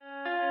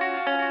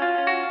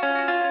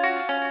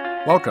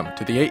Welcome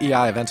to the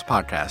AEI Events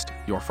Podcast,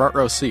 your front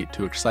row seat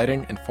to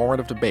exciting,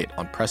 informative debate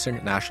on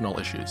pressing national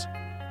issues.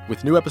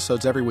 With new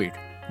episodes every week,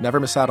 never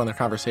miss out on the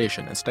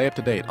conversation and stay up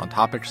to date on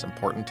topics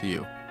important to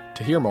you.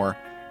 To hear more,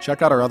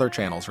 check out our other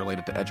channels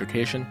related to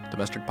education,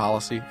 domestic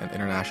policy, and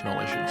international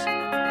issues.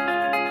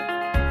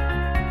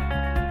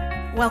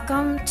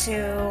 Welcome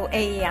to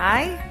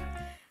AEI.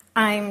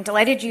 I'm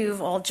delighted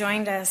you've all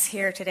joined us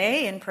here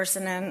today in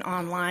person and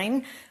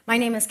online. My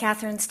name is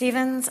Catherine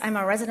Stevens. I'm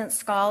a resident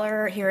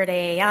scholar here at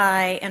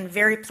AEI and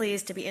very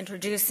pleased to be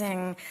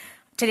introducing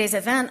today's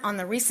event on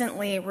the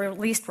recently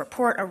released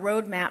report, A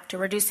Roadmap to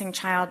Reducing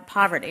Child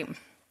Poverty.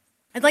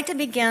 I'd like to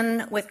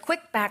begin with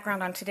quick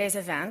background on today's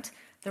event.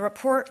 The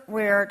report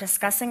we're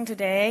discussing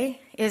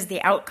today is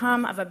the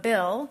outcome of a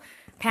bill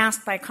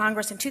passed by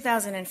Congress in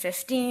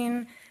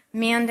 2015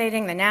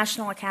 mandating the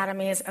National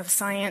Academies of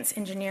Science,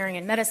 Engineering,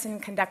 and Medicine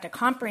conduct a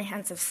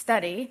comprehensive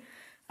study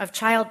of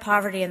child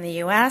poverty in the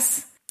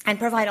U.S. and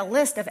provide a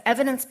list of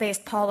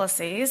evidence-based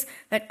policies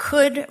that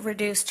could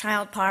reduce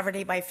child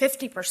poverty by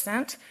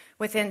 50%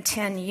 within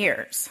 10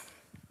 years.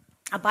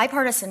 A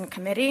bipartisan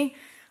committee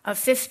of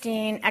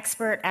 15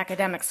 expert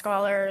academic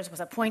scholars was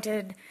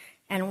appointed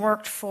and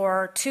worked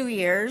for 2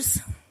 years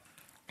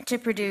to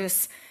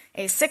produce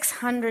a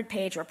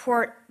 600-page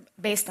report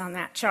based on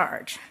that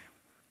charge.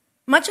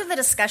 Much of the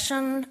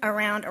discussion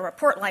around a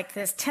report like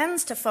this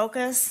tends to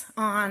focus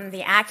on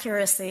the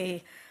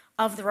accuracy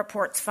of the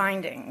report's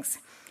findings.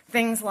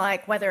 Things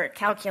like whether it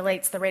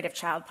calculates the rate of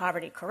child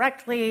poverty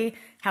correctly,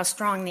 how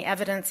strong the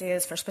evidence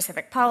is for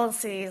specific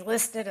policies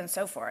listed, and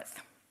so forth.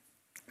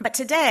 But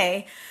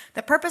today,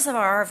 the purpose of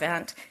our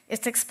event is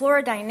to explore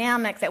a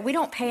dynamic that we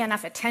don't pay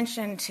enough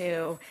attention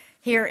to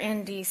here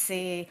in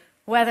DC,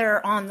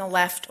 whether on the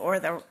left or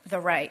the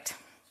right.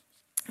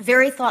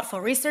 Very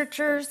thoughtful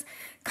researchers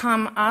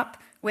come up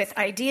with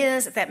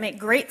ideas that make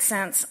great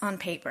sense on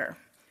paper.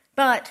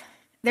 But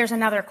there's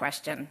another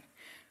question.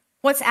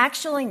 What's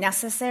actually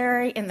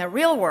necessary in the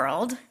real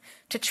world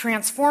to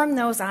transform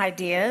those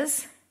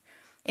ideas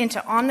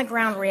into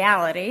on-the-ground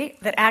reality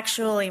that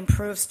actually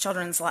improves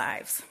children's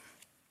lives?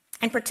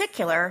 In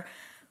particular,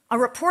 a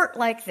report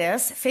like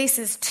this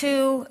faces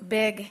two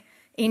big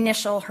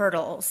initial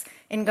hurdles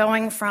in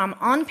going from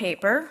on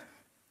paper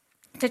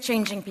to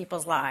changing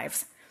people's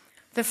lives.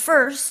 The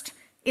first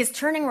is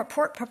turning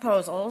report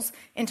proposals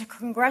into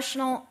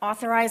congressional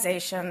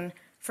authorization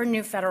for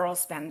new federal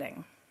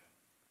spending.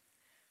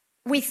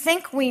 We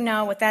think we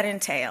know what that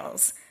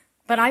entails,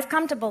 but I've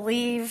come to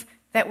believe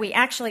that we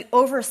actually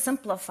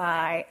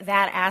oversimplify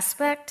that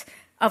aspect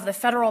of the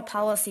federal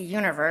policy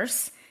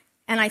universe,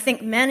 and I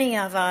think many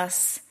of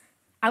us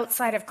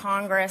outside of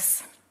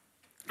Congress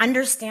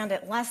understand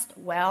it less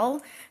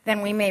well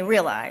than we may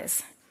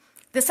realize.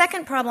 The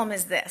second problem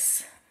is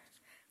this: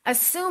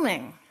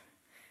 assuming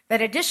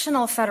that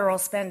additional federal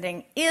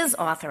spending is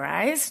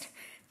authorized,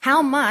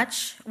 how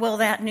much will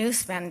that new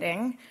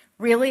spending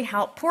really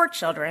help poor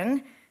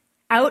children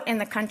out in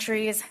the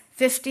country's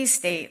 50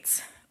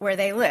 states where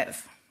they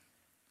live?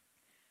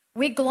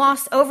 We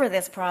gloss over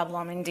this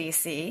problem in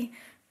DC,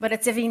 but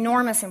it's of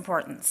enormous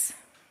importance.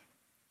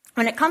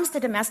 When it comes to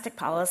domestic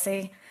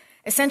policy,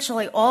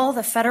 essentially all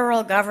the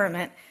federal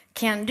government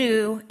can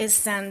do is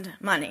send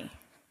money.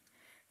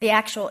 The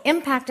actual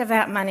impact of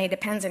that money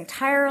depends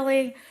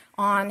entirely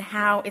on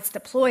how it's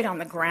deployed on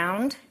the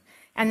ground,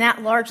 and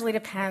that largely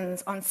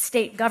depends on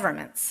state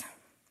governments.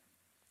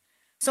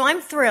 So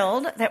I'm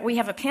thrilled that we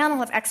have a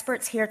panel of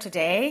experts here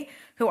today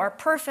who are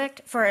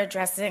perfect for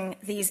addressing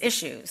these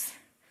issues.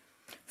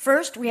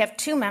 First, we have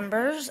two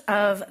members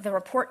of the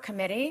report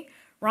committee,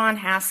 Ron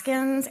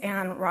Haskins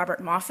and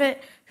Robert Moffett,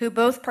 who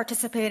both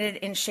participated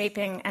in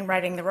shaping and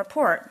writing the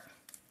report.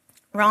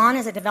 Ron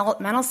is a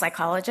developmental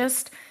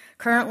psychologist,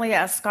 currently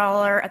a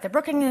scholar at the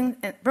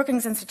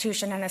Brookings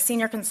Institution and a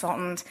senior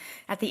consultant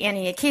at the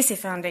Annie A. Casey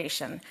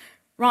Foundation.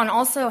 Ron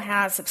also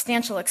has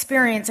substantial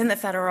experience in the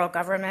federal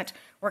government,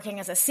 working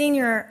as a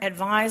senior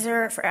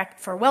advisor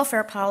for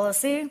welfare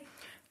policy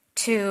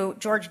to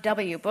George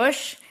W.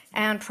 Bush,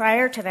 and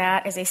prior to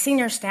that as a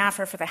senior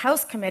staffer for the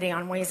House Committee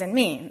on Ways and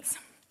Means.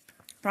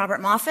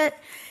 Robert Moffett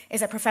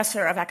is a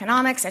professor of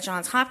economics at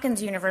Johns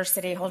Hopkins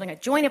University, holding a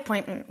joint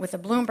appointment with the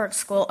Bloomberg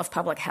School of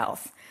Public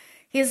Health.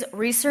 His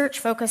research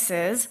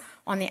focuses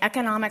on the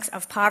economics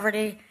of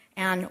poverty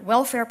and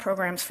welfare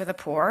programs for the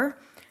poor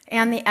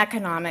and the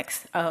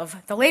economics of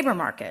the labor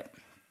market.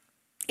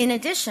 In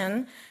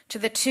addition to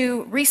the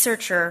two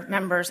researcher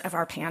members of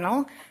our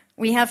panel,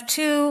 we have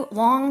two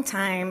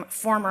longtime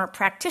former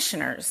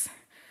practitioners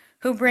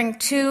who bring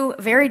two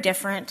very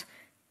different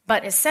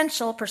but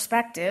essential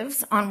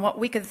perspectives on what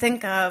we could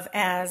think of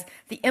as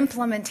the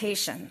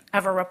implementation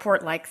of a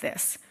report like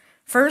this.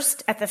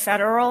 First at the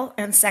federal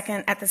and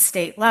second at the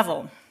state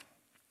level.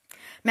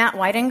 Matt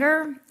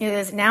Weidinger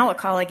is now a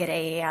colleague at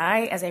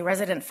AEI as a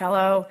resident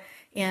fellow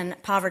in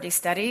poverty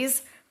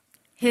studies.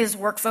 His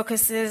work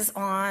focuses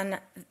on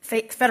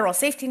federal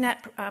safety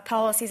net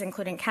policies,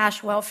 including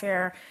cash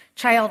welfare,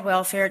 child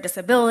welfare,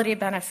 disability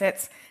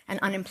benefits, and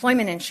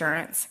unemployment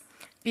insurance.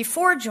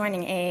 Before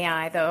joining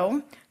AAI,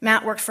 though,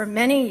 Matt worked for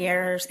many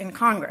years in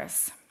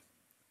Congress.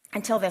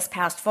 Until this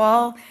past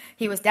fall,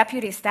 he was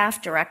Deputy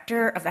Staff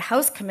Director of the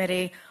House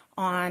Committee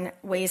on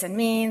Ways and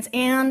Means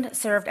and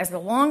served as the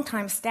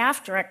longtime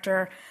staff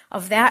director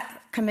of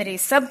that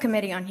committee's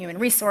subcommittee on human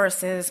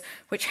resources,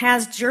 which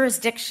has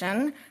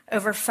jurisdiction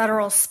over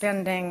federal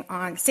spending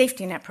on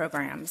safety net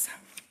programs.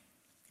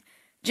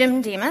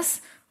 Jim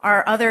Demas,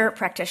 our other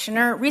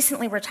practitioner,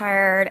 recently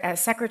retired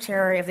as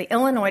Secretary of the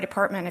Illinois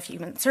Department of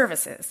Human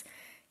Services.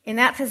 In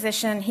that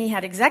position, he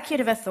had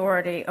executive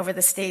authority over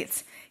the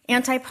state's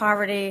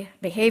anti-poverty,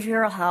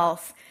 behavioral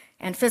health,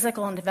 and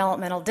physical and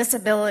developmental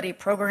disability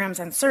programs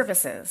and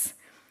services.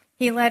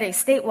 He led a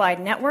statewide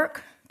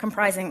network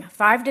comprising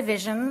 5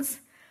 divisions,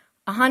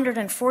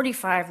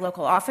 145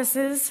 local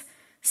offices,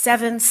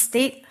 7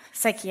 state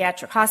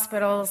psychiatric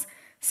hospitals,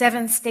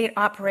 7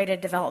 state-operated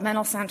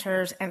developmental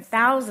centers, and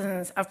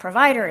thousands of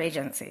provider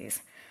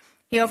agencies.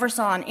 He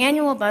oversaw an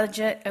annual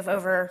budget of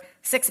over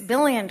 $6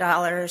 billion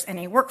and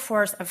a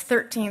workforce of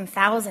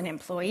 13,000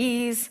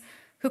 employees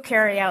who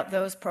carry out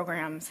those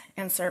programs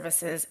and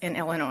services in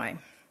Illinois.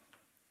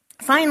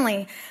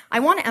 Finally, I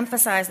want to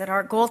emphasize that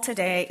our goal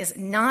today is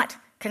not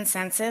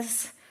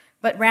consensus,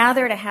 but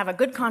rather to have a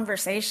good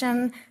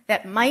conversation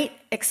that might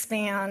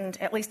expand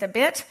at least a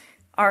bit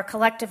our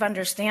collective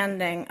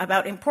understanding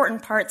about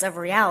important parts of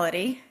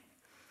reality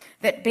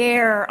that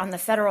bear on the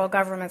federal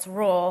government's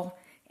role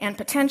and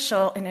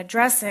potential in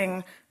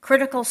addressing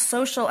critical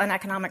social and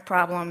economic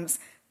problems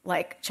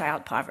like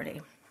child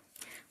poverty.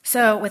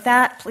 So with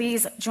that,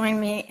 please join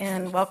me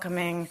in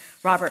welcoming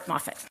Robert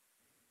Moffett.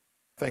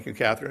 Thank you,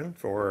 Catherine,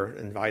 for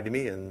inviting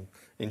me and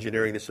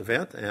engineering this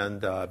event,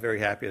 and very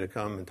happy to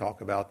come and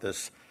talk about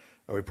this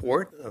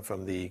report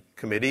from the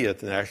committee at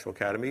the National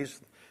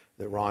Academies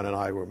that Ron and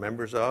I were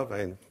members of,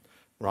 and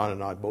Ron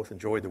and I both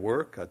enjoyed the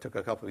work. It took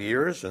a couple of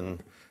years,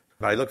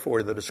 but I look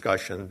forward to the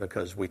discussion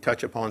because we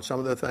touch upon some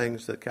of the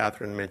things that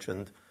Catherine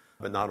mentioned,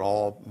 but not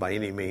all by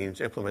any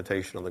means.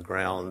 Implementation on the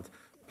ground,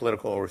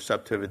 political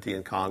receptivity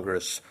in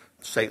Congress,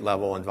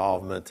 state-level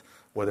involvement,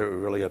 whether it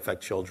would really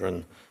affect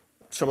children.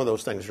 Some of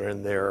those things are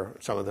in there,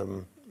 some of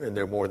them in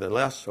there more than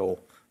less, so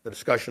the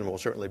discussion will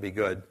certainly be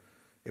good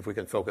if we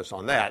can focus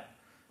on that.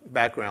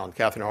 Background,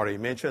 Catherine already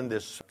mentioned,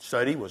 this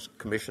study was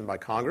commissioned by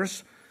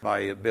Congress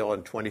by a bill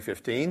in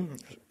 2015,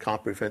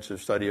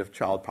 Comprehensive Study of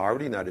Child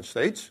Poverty in the United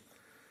States.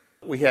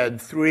 We had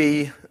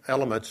 3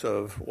 elements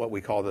of what we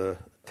call the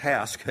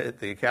task at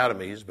the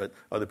academies, but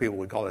other people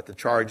would call it the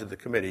charge of the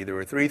committee. There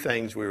were 3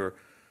 things we were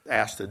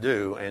asked to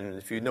do, and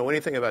if you know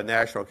anything about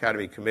National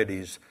Academy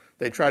committees,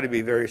 they try to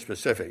be very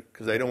specific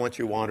because they don't want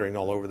you wandering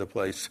all over the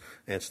place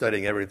and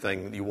studying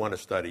everything you want to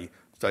study.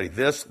 Study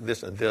this,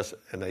 this, and this,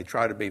 and they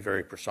try to be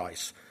very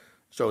precise.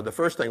 So the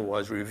first thing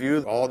was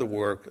review all the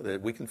work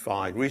that we can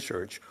find,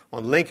 research,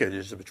 on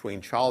linkages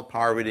between child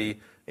poverty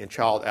and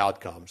child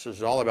outcomes. This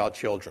is all about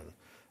children,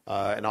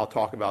 and I'll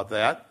talk about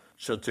that.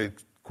 So to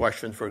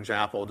question, for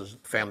example, does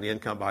family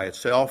income by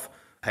itself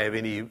have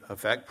any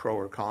effect, pro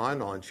or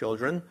con, on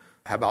children?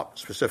 How about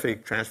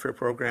specific transfer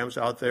programs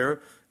out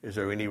there? Is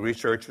there any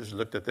research that's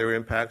looked at their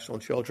impacts on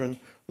children?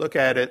 Look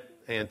at it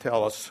and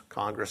tell us,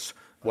 Congress,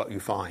 what you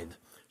find.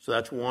 So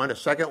that's one. A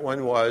second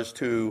one was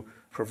to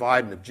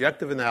provide an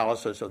objective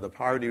analysis of the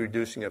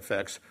poverty-reducing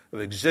effects of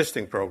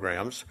existing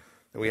programs.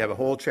 And we have a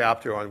whole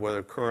chapter on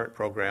whether current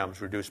programs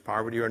reduce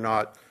poverty or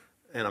not,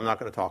 and I'm not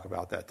going to talk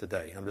about that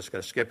today. I'm just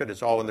going to skip it.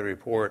 It's all in the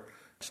report.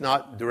 It's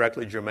not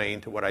directly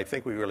germane to what I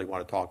think we really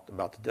want to talk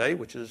about today,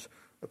 which is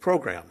the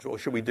programs. What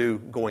should we do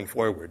going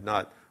forward,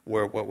 not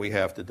what we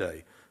have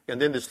today.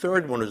 And then this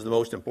third one is the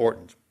most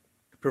important.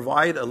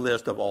 Provide a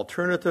list of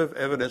alternative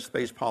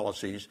evidence-based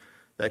policies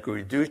that could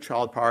reduce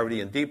child poverty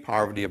and deep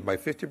poverty by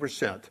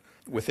 50%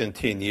 within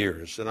 10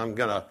 years. And I'm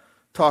going to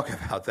talk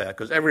about that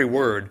because every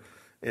word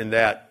in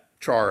that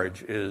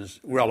charge is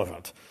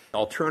relevant.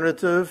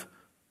 Alternative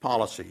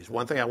policies.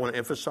 One thing I want to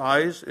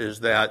emphasize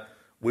is that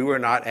we were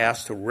not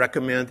asked to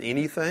recommend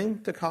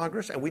anything to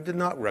Congress, and we did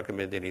not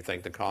recommend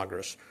anything to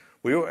Congress.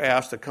 We were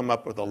asked to come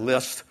up with a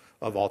list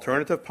of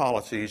alternative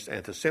policies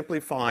and to simply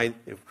find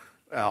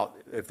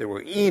if there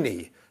were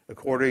any,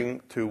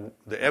 according to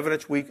the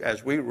evidence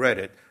as we read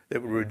it,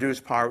 that would reduce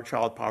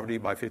child poverty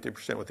by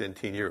 50% within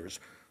 10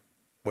 years.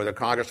 Whether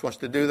Congress wants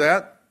to do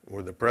that,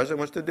 or the President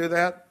wants to do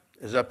that,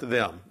 is up to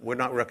them. We're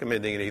not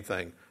recommending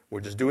anything.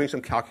 We're just doing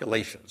some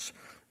calculations.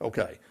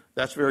 Okay,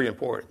 that's very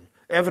important.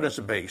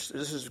 Evidence-based.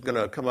 This is going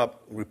to come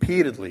up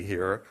repeatedly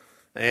here,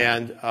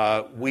 and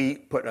we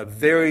put a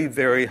very,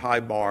 very high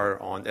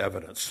bar on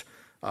evidence.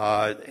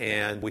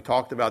 And we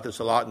talked about this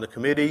a lot in the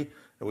committee,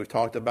 and we've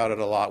talked about it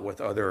a lot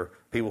with other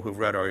people who've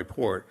read our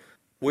report.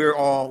 We're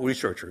all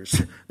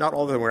researchers. Not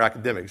all of them are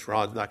academics.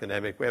 Ron's an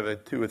academic. We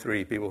have 2 or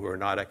 3 people who are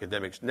not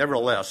academics.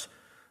 Nevertheless,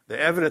 the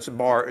evidence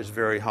bar is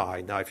very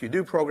high. Now, if you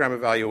do program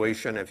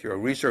evaluation, if you're a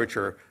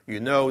researcher, you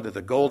know that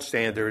the gold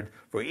standard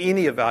for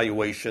any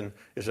evaluation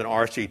is an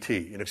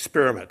RCT, an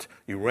experiment.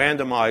 You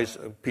randomize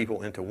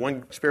people into one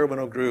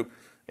experimental group,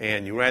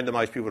 and you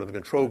randomize people to the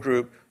control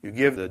group. You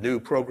give the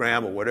new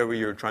program or whatever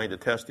you're trying to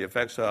test the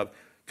effects of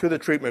to the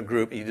treatment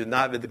group, and you did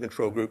not visit the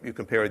control group, you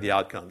compared the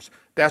outcomes.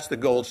 That's the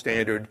gold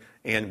standard,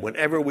 and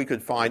whenever we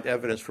could find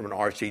evidence from an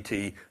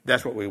RCT,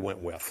 that's what we went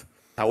with.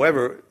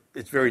 However,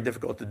 it's very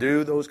difficult to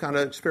do those kind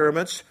of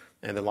experiments,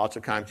 and then lots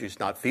of times it's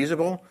not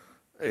feasible.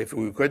 If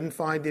we couldn't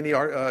find any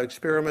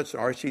experiments,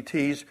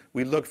 RCTs,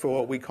 we looked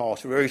for what we call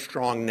very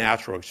strong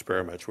natural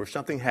experiments, where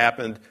something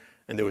happened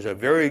and there was a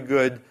very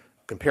good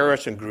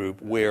comparison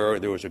group where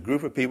there was a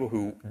group of people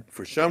who,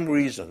 for some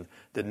reason,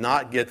 did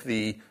not get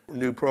the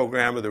new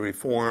program or the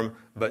reform,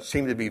 but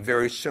seemed to be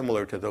very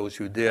similar to those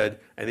who did,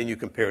 and then you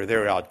compare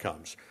their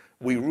outcomes.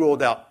 We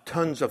ruled out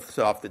tons of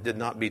stuff that did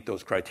not meet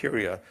those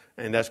criteria,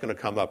 and that's going to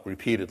come up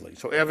repeatedly.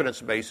 So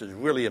evidence base is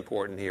really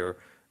important here,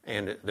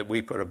 and that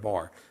we put a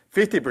bar.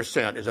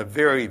 50% is a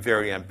very,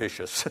 very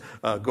ambitious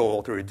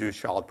goal to reduce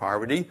child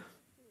poverty.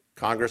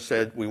 Congress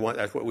said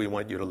that's what we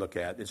want you to look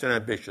at. It's an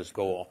ambitious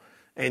goal.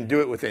 And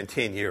do it within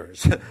 10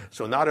 years.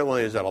 So not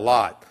only is that a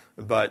lot,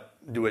 but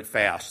do it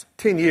fast.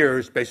 10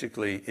 years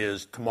basically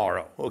is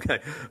tomorrow, okay?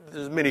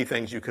 There's many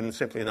things you can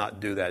simply not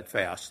do that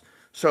fast.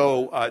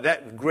 So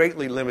that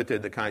greatly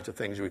limited the kinds of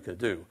things we could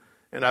do.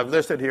 And I've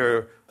listed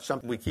here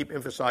something we keep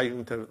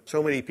emphasizing to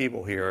so many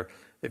people here.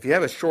 If you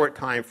have a short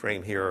time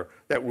frame here,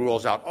 that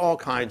rules out all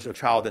kinds of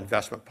child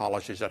investment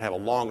policies that have a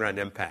long-run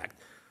impact.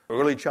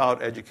 Early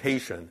child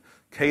education,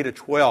 K to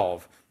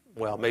 12,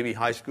 well, maybe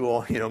high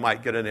school,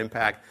 might get an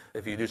impact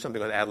if you do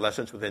something with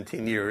adolescents within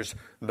 10 years,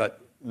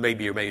 but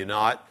maybe or maybe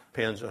not.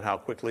 Depends on how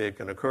quickly it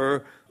can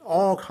occur.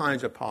 All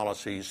kinds of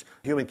policies,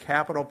 human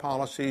capital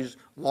policies,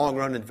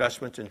 long-run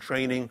investments in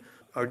training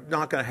are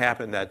not going to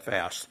happen that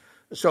fast.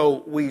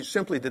 So we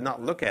simply did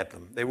not look at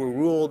them. They were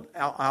ruled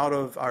out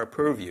of our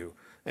purview.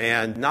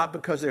 And not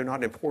because they're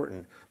not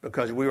important,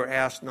 because we were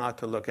asked not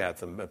to look at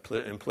them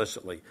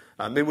implicitly.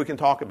 Maybe we can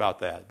talk about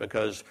that,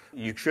 because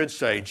you should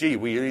say, gee,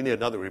 we need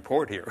another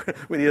report here.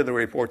 We need another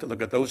report to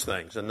look at those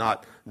things and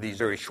not these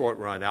very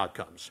short-run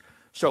outcomes.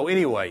 So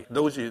anyway,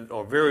 those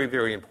are very,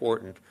 very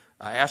important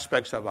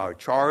aspects of our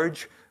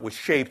charge, which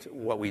shaped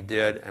what we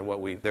did and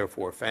what we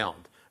therefore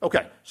found.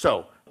 Okay,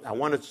 so I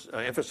want to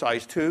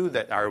emphasize, too,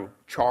 that our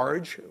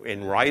charge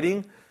in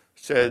writing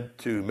said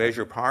to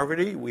measure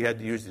poverty, we had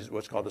to use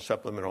what's called the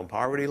supplemental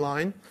poverty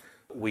line.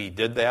 We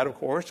did that, of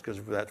course,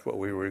 because that's what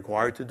we were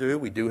required to do.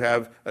 We do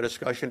have a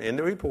discussion in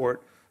the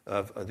report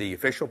of the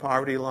official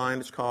poverty line,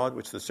 it's called,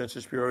 which the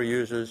Census Bureau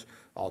uses,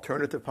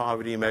 alternative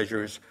poverty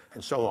measures,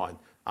 and so on.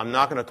 I'm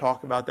not going to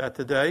talk about that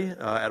today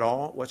at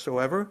all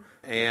whatsoever.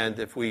 And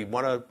if we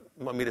want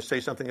me to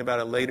say something about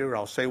it later,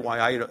 I'll say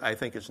why I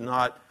think it's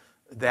not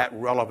that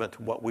relevant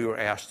to what we were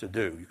asked to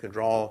do. You can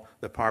draw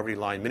the poverty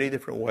line many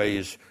different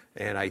ways,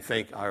 and I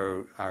think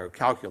our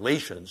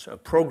calculations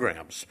of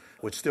programs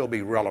would still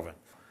be relevant.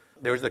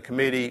 There's the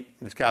committee,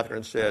 as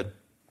Catherine said,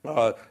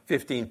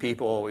 15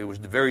 people. It was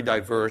very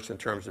diverse in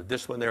terms of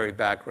disciplinary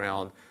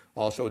background,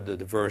 also the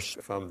diverse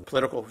from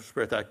political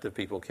perspective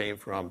people came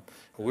from,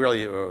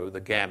 really the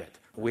gamut.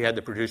 We had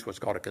to produce what's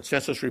called a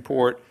consensus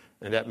report,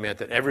 and that meant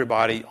that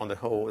everybody on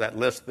that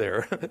list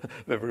there,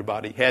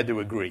 everybody had to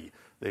agree.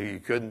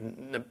 You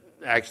couldn't,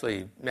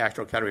 actually,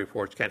 National Academy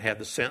reports can't have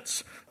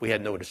dissents. We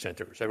had no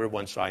dissenters.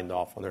 Everyone signed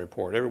off on the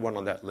report, everyone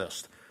on that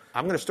list.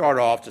 I'm going to start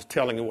off just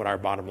telling you what our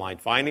bottom line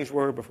findings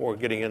were before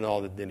getting into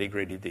all the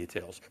nitty-gritty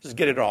details. Just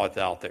get it all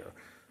out there.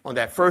 On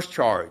that first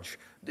charge,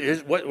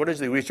 what does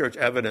the research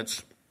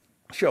evidence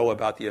show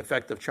about the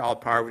effect of child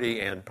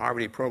poverty and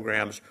poverty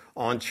programs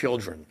on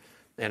children?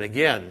 And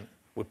again,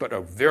 we put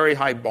a very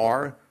high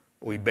bar.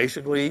 We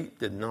basically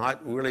did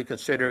not really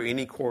consider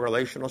any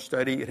correlational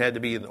study. It had to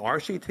be an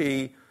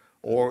RCT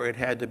or it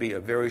had to be a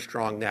very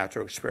strong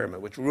natural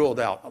experiment, which ruled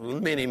out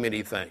many,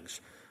 many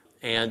things.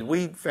 And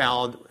we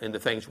found in the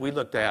things we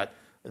looked at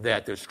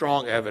that there's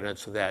strong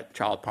evidence that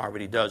child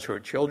poverty does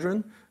hurt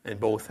children and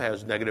both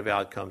has negative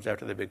outcomes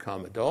after they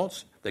become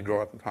adults. They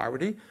grow up in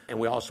poverty. And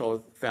we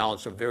also found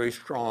some very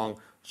strong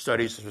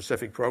studies of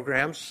specific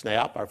programs,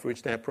 SNAP, our food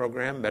stamp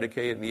program,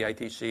 Medicaid, and the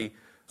EITC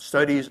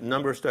studies,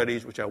 number of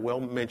studies, which I will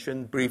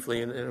mention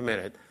briefly in a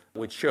minute,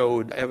 which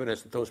showed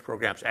evidence that those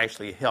programs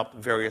actually helped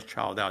various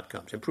child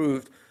outcomes,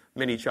 improved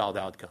many child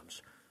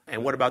outcomes.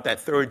 And what about that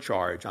third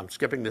charge? I'm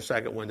skipping the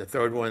second one. The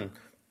third one,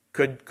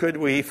 could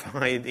we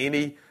find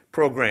any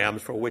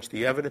programs for which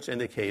the evidence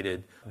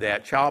indicated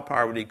that child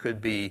poverty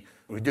could be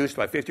reduced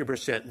by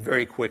 50%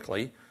 very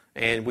quickly?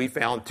 And we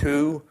found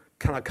two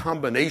kind of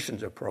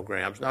combinations of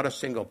programs, not a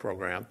single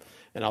program.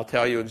 And I'll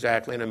tell you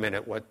exactly in a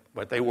minute what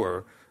they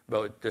were.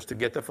 But just to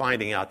get the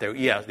finding out there,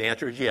 yes, the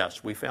answer is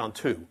yes. We found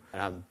two.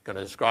 And I'm going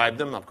to describe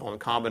them. I'm calling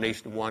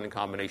combination 1 and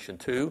combination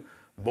 2.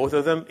 Both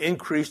of them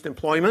increased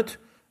employment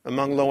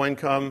among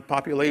low-income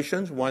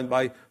populations, one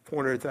by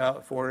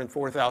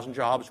 404,000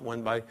 jobs,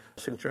 one by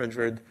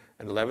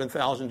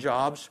 611,000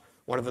 jobs.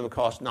 One of them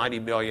cost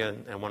 $90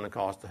 billion, and one that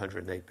cost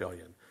 $108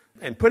 billion.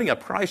 And putting a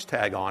price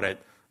tag on it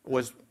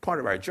was part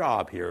of our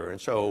job here. And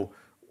so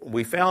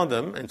we found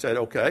them and said,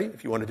 okay,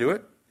 if you want to do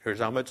it, here's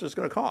how much it's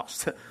going to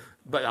cost.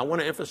 But I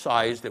want to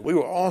emphasize that we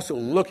were also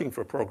looking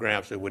for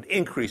programs that would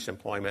increase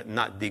employment,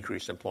 not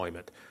decrease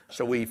employment.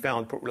 So we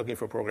found looking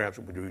for programs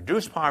that would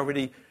reduce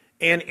poverty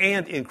and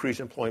increase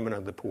employment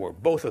of the poor,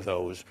 both of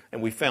those.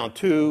 And we found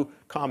two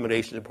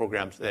combinations of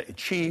programs that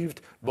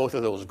achieved both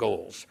of those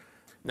goals.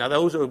 Now,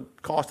 those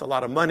cost a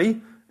lot of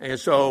money. And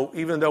so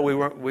even though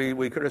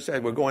we could have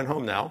said we're going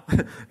home now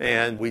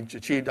and we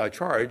achieved our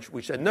charge,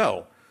 we said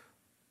no.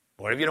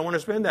 What if you don't want to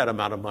spend that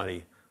amount of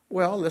money?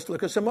 Well, let's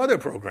look at some other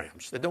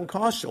programs that don't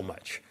cost so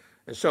much.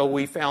 And so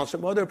we found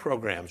some other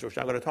programs, which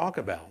I'm going to talk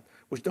about,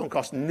 which don't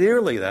cost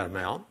nearly that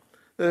amount.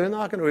 They're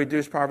not going to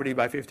reduce poverty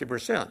by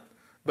 50%.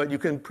 But you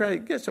can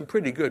get some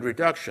pretty good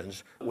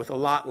reductions with a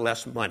lot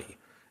less money.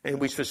 And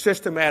we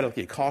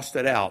systematically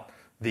costed out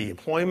the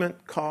employment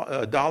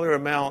dollar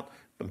amount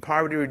and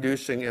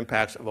poverty-reducing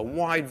impacts of a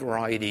wide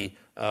variety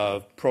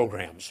of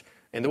programs.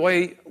 And the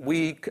way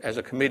we, as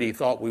a committee,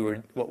 thought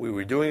what we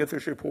were doing with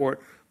this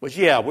report was,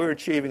 we're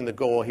achieving the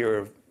goal here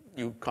of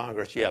you,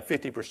 Congress,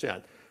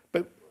 50%.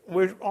 But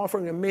we're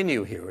offering a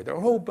menu here. There are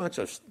a whole bunch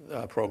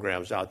of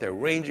programs out there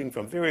ranging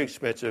from very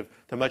expensive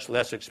to much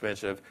less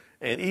expensive.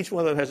 And each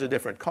one of them has a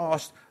different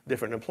cost,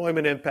 different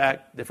employment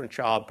impact, different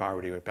child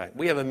poverty impact.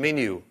 We have a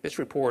menu. This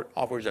report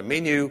offers a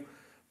menu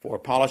for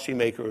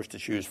policymakers to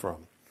choose from.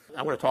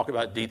 I want to talk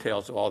about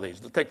details of all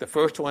these. Let's take the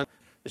first one.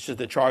 This is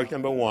the charge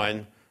number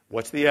 1.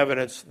 What's the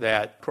evidence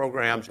that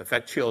programs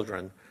affect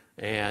children?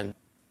 And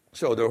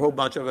so there are a whole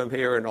bunch of them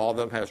here, and all of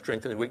them have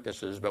strengths and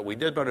weaknesses, but we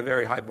did put a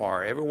very high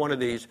bar. Every one of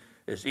these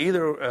is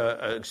either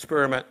an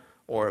experiment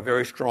or a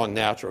very strong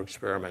natural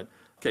experiment.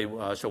 Okay,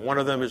 so one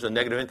of them is a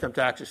negative income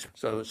tax.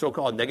 So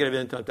so-called negative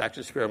income tax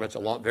experiments,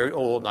 very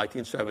old,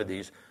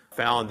 1970s,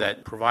 found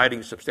that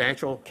providing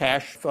substantial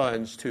cash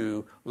funds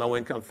to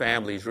low-income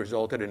families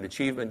resulted in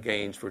achievement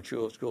gains for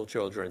school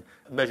children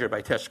measured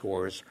by test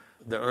scores.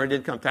 The Earned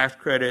Income Tax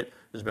Credit,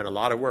 there's been a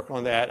lot of work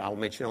on that. I'll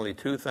mention only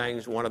two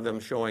things. One of them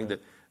showing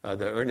that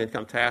the Earned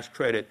Income Tax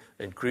Credit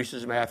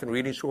increases math and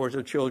reading scores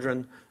of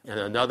children, and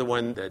another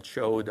one that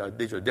showed,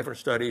 these are different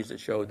studies, that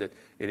showed that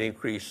it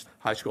increased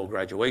high school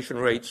graduation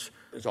rates.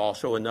 There's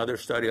also another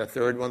study, a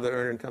third one, the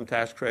Earned Income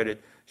Tax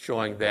Credit,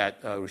 showing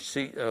that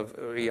receipt of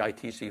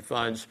EITC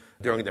funds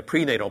during the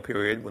prenatal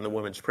period when the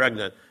woman's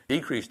pregnant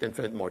decreased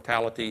infant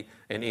mortality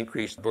and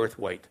increased birth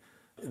weight.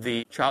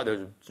 There's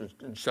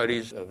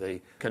studies of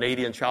the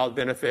Canadian Child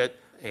Benefit,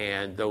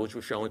 and those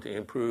were shown to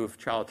improve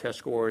child test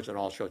scores and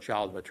also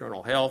child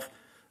maternal health.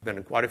 There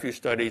have been quite a few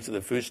studies of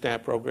the food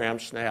stamp program,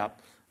 SNAP.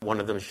 One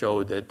of them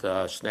showed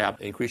that SNAP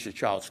increases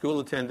child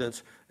school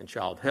attendance and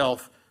child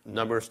health. A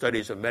number of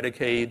studies of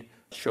Medicaid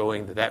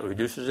showing that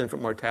reduces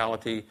infant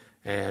mortality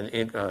and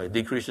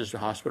decreases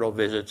the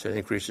visits and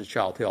increases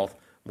child health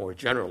more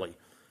generally.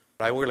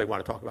 I really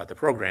want to talk about the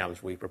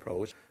programs we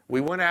proposed. We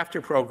went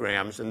after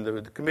programs, and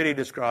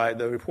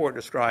the report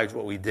describes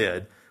what we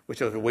did,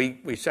 which was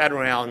we sat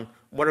around,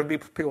 what are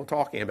people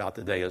talking about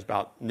today is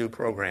about new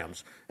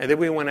programs. And then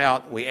we went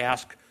out and we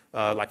asked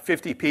like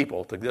 50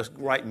 people to just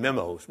write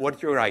memos.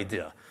 What's your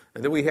idea?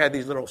 And then we had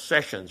these little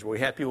sessions where we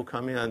had people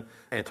come in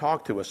and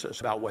talk to us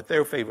about what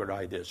their favorite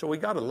ideas. So we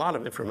got a lot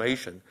of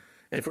information.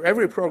 And for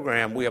every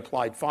program, we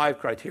applied 5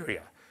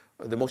 criteria.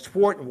 The most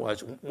important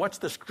was, what's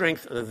the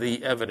strength of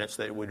the evidence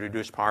that it would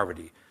reduce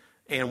poverty?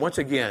 And once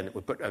again,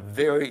 we put a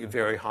very,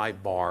 very high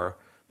bar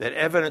that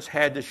evidence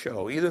had to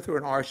show, either through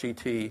an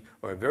RCT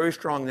or a very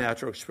strong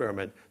natural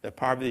experiment, that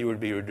poverty would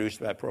be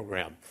reduced by that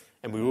program.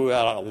 And we ruled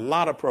out a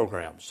lot of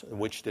programs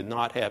which did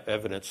not have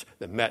evidence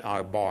that met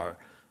our bar.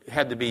 It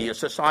had to be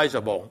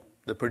sizable.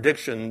 The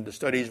prediction, the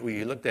studies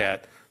we looked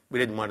at, we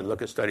didn't want to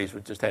look at studies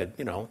which just had,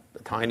 a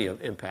tiny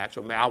impact.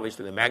 So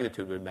obviously the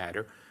magnitude would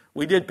matter.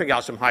 We did pick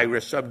out some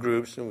high-risk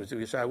subgroups, and we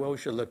decided, we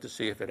should look to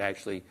see if it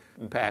actually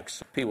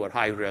impacts people at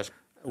high risk.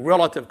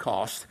 Relative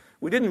cost.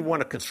 We didn't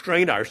want to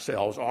constrain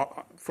ourselves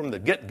from the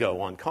get-go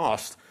on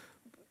cost,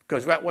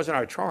 because that wasn't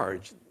our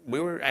charge.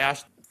 We were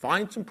asked,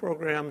 find some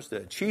programs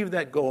that achieve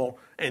that goal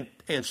and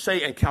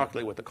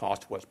calculate what the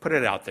cost was. Put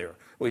it out there.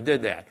 We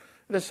did that.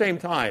 At the same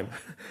time,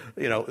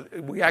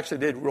 we actually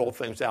did roll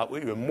things out.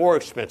 We were more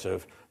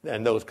expensive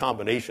than those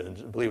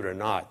combinations, believe it or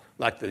not,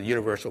 like the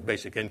Universal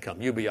Basic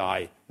Income,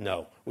 UBI,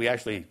 no. We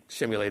actually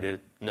simulated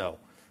it, no.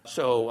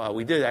 So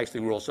we did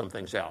actually roll some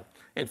things out.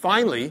 And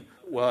finally,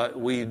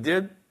 we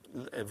did,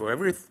 for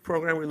every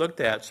program we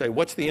looked at, say,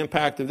 what's the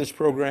impact of this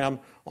program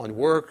on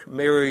work,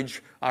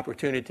 marriage,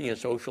 opportunity, and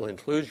social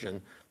inclusion?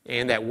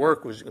 And that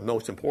work was the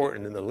most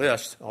important in the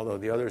list, although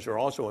the others are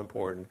also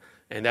important.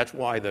 And that's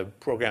why the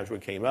programs we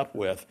came up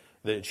with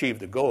that achieved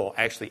the goal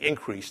actually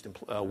increased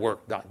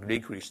work, not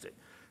decreased it.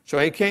 So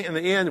in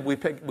the end, we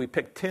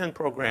picked 10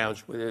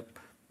 programs that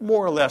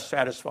more or less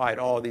satisfied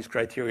all of these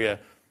criteria,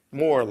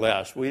 more or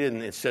less. We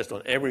didn't insist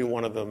on every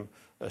one of them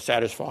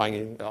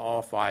satisfying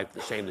all 5 to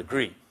the same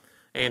degree.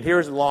 And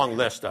here's a long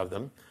list of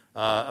them,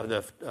 of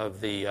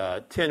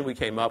the 10 we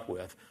came up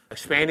with.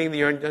 Expanding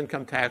the Earned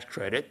Income Tax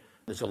Credit.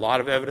 There's a lot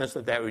of evidence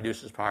that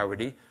reduces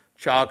poverty.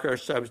 Child care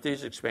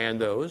subsidies, expand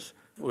those.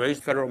 Raise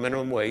federal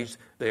minimum wage.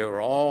 They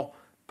are all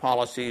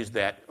policies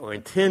that are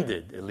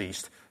intended, at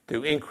least,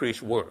 to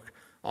increase work.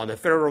 On the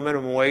federal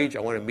minimum wage, I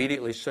want to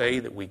immediately say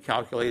that we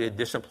calculated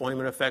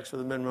disemployment effects of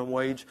the minimum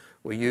wage.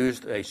 We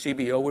used a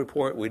CBO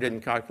report. We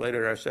didn't calculate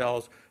it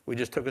ourselves. We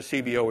just took a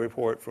CBO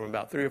report from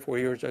about 3 or 4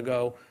 years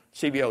ago.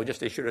 CBO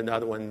just issued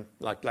another one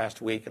like last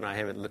week, and I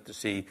haven't looked to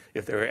see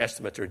if their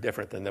estimates are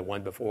different than the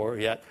one before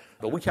yet.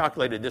 But we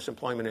calculated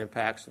disemployment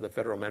impacts of the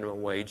federal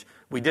minimum wage.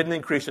 We didn't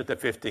increase it to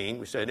 $15.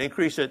 We said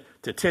increase it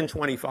to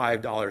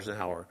 $10.25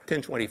 an hour,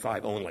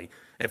 $10.25 only.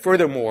 And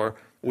furthermore,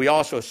 we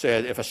also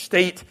said if a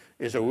state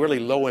is a really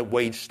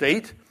low-wage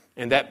state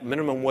and that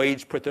minimum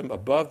wage put them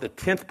above the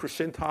 10th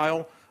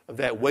percentile of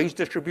that wage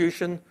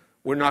distribution,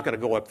 we're not going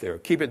to go up there.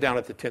 Keep it down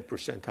at the 10th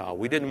percentile.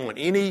 We didn't want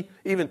any,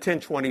 even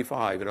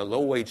 10.25 in a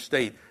low-wage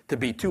state, to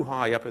be too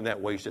high up in that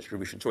wage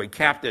distribution. So we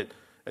capped it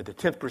at the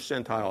 10th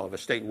percentile of a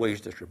state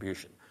wage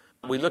distribution.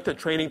 We looked at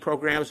training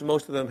programs.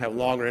 Most of them have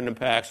longer end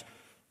impacts.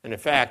 And in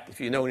fact,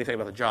 if you know anything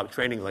about the job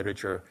training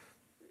literature,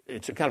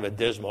 it's a kind of a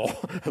dismal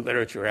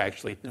literature,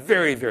 actually. It's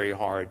very, very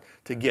hard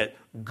to get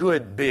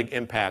good, big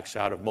impacts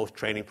out of most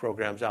training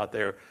programs out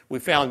there. We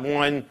found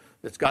one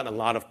that's gotten a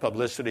lot of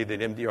publicity that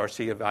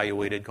MDRC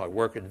evaluated called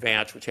Work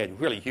Advance, which had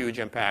really huge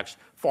impacts,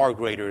 far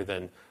greater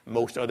than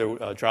most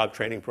other job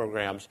training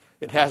programs.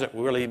 It hasn't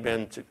really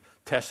been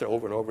tested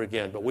over and over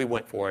again, but we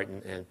went for it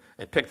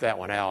and picked that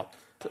one out.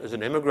 As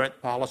an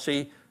immigrant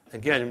policy,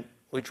 again,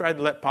 we tried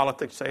to let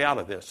politics stay out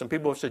of this. Some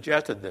people have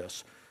suggested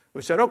this.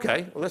 We said,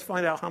 okay, well, let's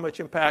find out how much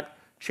impact,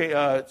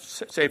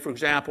 say, for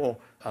example,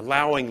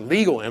 allowing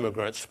legal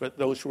immigrants, but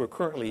those who are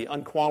currently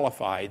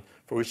unqualified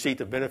for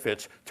receipt of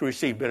benefits, to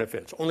receive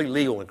benefits, only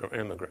legal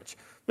immigrants.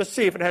 Let's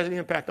see if it has any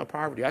impact on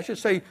poverty. I should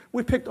say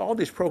we picked all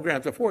these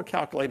programs before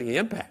calculating the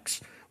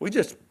impacts. We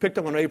just picked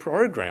them on a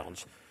priori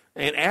grounds.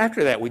 And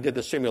after that, we did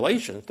the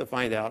simulations to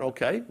find out,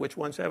 okay, which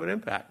ones have an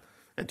impact.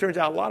 And it turns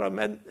out a lot of them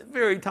are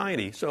very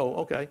tiny. So,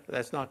 okay,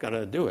 that's not going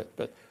to do it.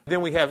 But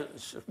then we have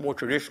more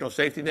traditional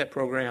safety net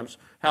programs,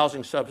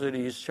 housing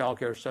subsidies, child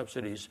care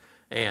subsidies,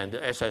 and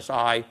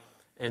SSI.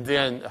 And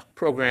then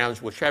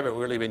programs which haven't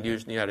really been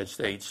used in the United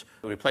States,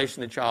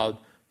 replacing the child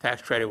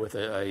tax credit with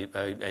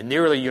a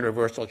nearly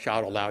universal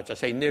child allowance. I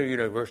say near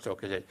universal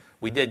because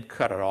we did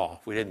cut it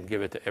off. We didn't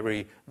give it to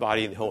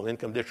everybody in the whole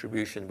income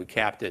distribution. We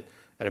capped it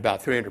at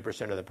about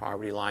 300% of the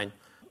poverty line.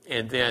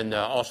 And then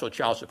also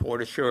child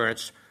support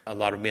assurance. A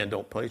lot of men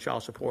don't pay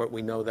child support.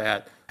 We know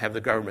that. Have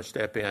the government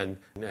step in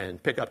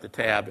and pick up the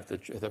tab if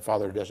the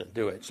father doesn't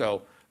do it.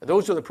 So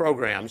those are the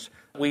programs.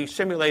 We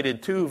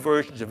simulated 2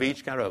 versions of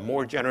each, kind of a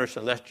more generous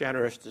and less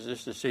generous,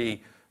 just to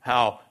see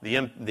how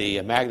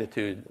the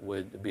magnitude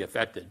would be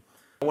affected.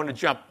 I want to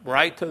jump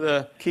right to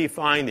the key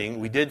finding.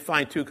 We did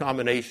find 2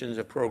 combinations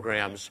of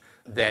programs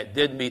that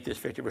did meet this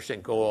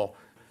 50% goal.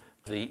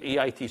 The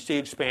EITC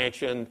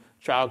expansion,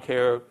 child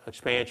care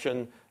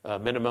expansion,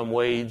 minimum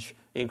wage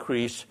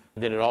increase.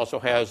 And then it also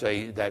has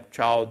that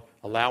child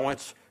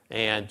allowance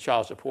and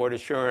child support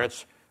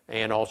assurance,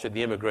 and also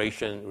the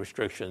immigration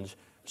restrictions.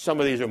 Some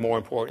of these are more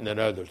important than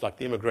others, like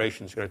the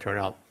immigration is going to turn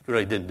out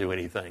really didn't do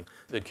anything.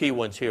 The key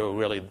ones here are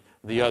really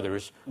the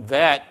others.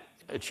 That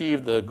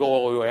achieved the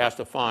goal we were asked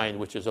to find,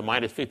 which is a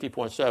minus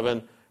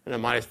 50.7 and a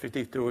minus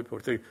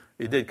 52.3.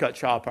 It did cut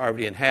child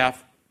poverty in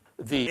half.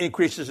 The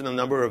increases in the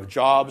number of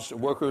jobs,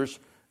 workers,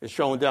 is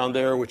shown down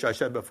there, which I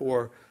said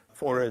before,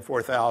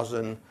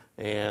 404,000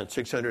 and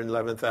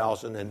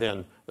 611,000, and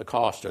then the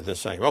costs are the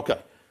same. Okay,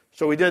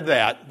 so we did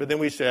that, but then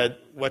we said,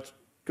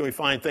 can we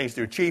find things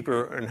that are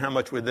cheaper, and how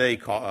much would they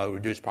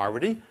reduce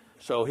poverty?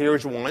 So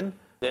here's one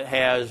that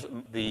has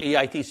the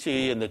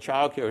EITC and the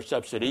child care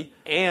subsidy,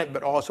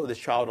 but also this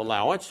child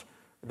allowance.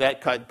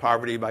 That cut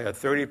poverty by a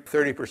 30%,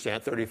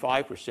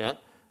 35%.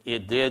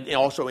 It did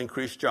also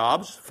increase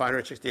jobs,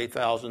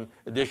 568,000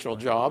 additional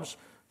jobs,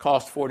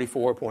 cost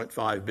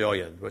 $44.5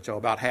 billion, which are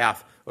about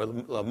half, or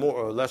more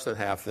or less than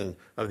half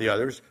of the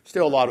others.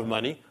 Still a lot of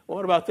money. Well,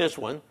 what about this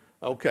one?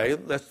 Okay,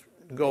 let's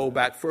go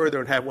back further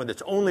and have one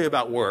that's only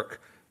about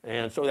work.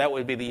 And so that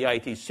would be the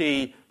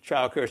EITC,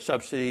 child care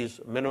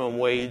subsidies, minimum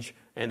wage,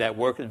 and that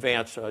Work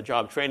Advance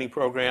job training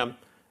program.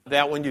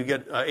 That one you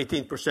get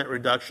 18%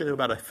 reduction,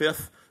 about a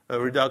fifth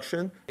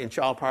reduction in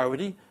child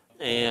poverty.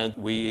 And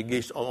we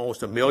engaged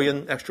almost 1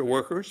 million extra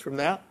workers from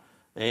that.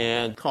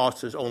 And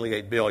cost is only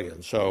 $8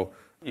 billion. So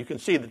you can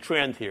see the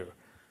trend here.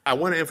 I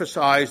want to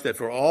emphasize that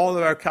for all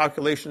of our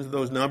calculations of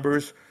those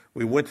numbers,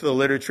 we went to the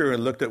literature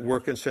and looked at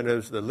work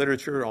incentives, the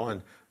literature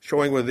on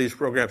showing whether these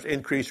programs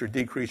increase or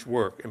decrease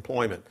work,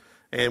 employment.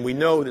 And we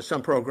know that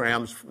some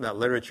programs from that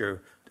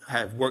literature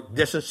have work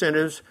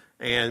disincentives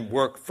and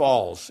work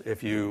falls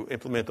if you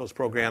implement those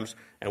programs,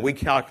 and we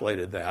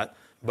calculated that.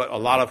 But a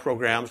lot of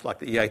programs like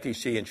the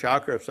EITC and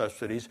child care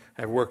subsidies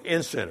have work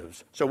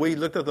incentives. So we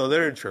looked at the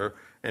literature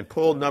and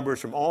pulled numbers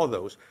from all of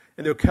those,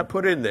 and they're kept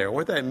put in there.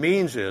 What that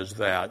means is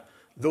that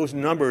those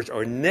numbers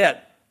are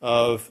net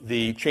of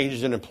the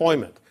changes in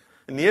employment.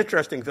 And the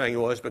interesting thing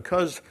was,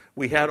 because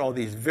we had all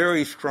these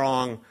very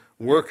strong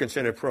work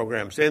incentive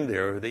programs in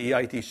there, the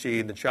EITC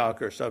and the child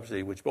care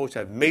subsidy, which both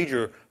have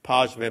major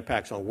positive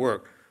impacts on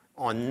work,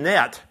 on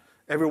net,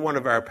 every one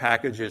of our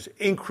packages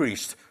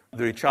increased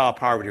the child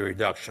poverty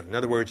reduction. In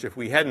other words, if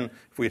we'd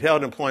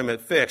held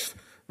employment fixed,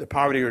 the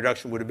poverty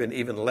reduction would have been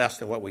even less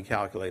than what we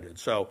calculated.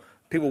 So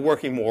people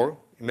working more,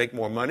 make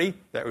more money,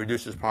 that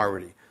reduces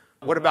poverty.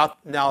 What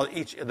about now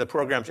each of the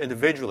programs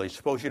individually?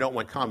 Suppose you don't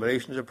want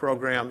combinations of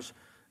programs,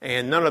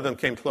 and none of them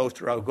came close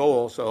to our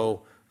goal,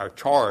 so are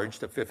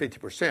charged at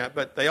 50%,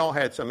 but they all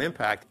had some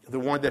impact. The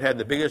one that had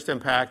the biggest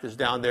impact is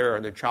down there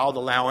on the child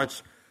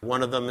allowance.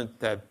 One of them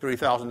had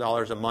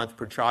 $3,000 a month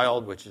per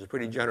child, which is a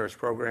pretty generous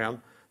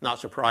program, not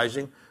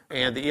surprising.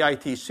 And the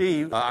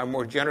EITC, our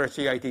more generous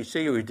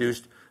EITC,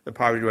 reduced the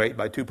poverty rate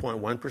by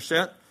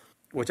 2.1%,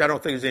 which I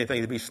don't think is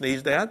anything to be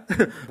sneezed at.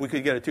 We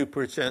could get a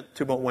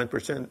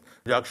 2.1%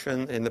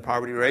 reduction in the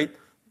poverty rate.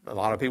 A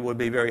lot of people would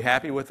be very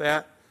happy with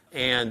that.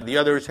 And the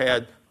others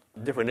had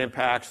different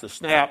impacts. The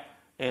SNAP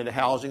and the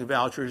housing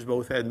vouchers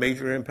both had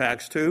major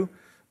impacts too.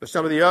 But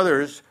some of the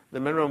others,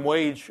 the minimum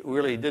wage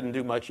really didn't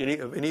do much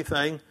of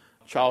anything.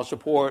 Child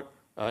support,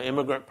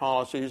 immigrant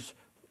policies,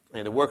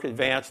 and the work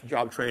advance,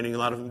 job training, a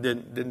lot of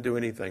them didn't do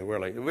anything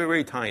really. They were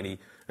very tiny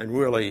and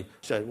really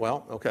said,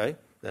 well, okay,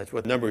 that's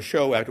what the numbers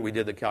show after we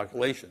did the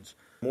calculations.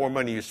 The more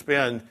money you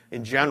spend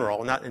in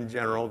general, not in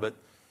general, but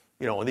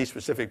in these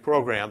specific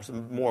programs, the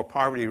more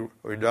poverty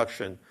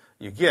reduction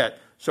you get.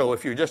 So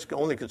if you're just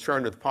only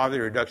concerned with poverty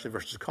reduction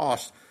versus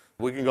cost,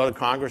 we can go to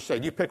Congress and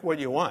say, you pick what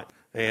you want.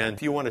 And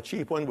if you want a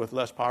cheap one with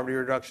less poverty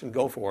reduction,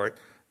 go for it.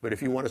 But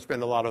if you want to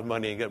spend a lot of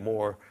money and get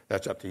more,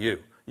 that's up to you.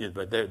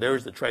 But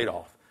there's the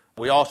trade-off.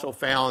 We also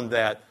found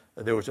that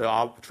there was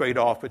a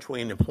trade-off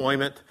between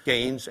employment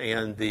gains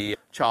and the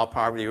child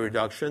poverty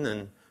reduction.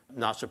 And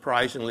not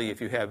surprisingly,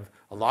 if you have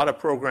a lot of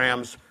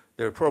programs,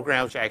 there are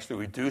programs that actually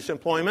reduce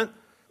employment,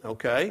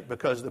 okay,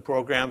 because the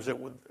programs that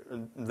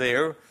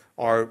there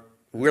are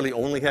really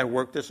only have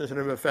work distance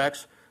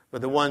effects.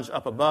 But the ones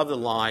up above the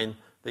line,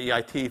 the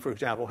EIT, for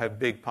example, have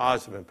big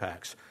positive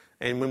impacts.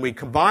 And when we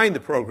combined the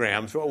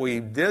programs, what we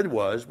did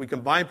was we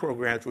combined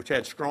programs which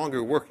had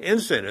stronger work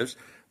incentives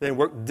than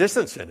work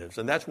disincentives.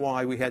 And that's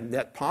why we had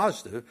net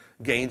positive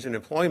gains in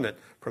employment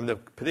from the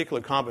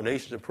particular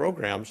combinations of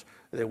programs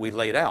that we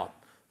laid out.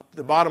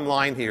 The bottom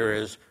line here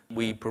is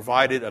we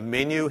provided a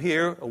menu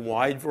here, a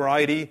wide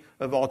variety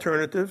of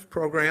alternative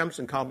programs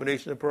and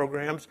combination of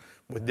programs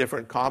with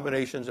different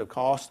combinations of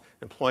cost,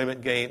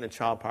 employment gain, and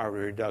child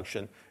poverty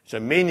reduction. It's a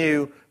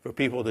menu for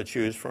people to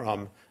choose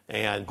from,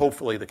 and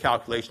hopefully the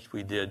calculations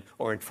we did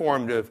are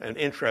informative and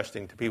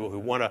interesting to people who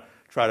want to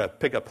try to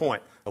pick a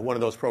point of one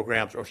of those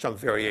programs or some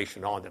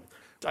variation on them.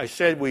 I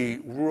said we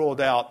ruled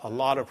out a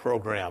lot of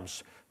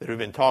programs that have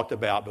been talked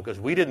about because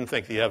we didn't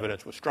think the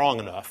evidence was strong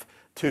enough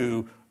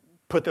to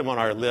put them on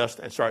our list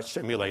and start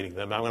simulating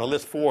them. I'm going to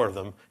list 4 of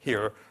them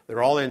here.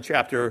 They're all in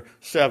Chapter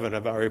 7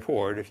 of our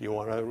report, if you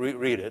want to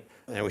read it.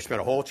 And we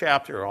spent a whole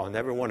chapter on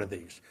every one of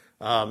these.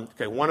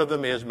 One of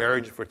them is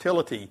marriage and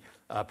fertility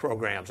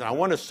programs. And I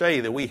want to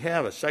say that we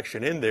have a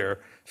section in there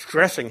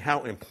stressing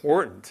how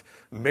important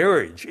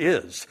marriage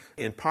is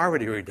in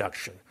poverty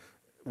reduction.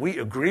 We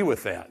agree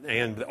with that,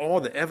 and all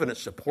the evidence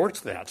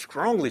supports that,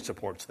 strongly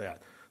supports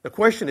that. The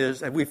question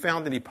is, have we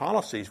found any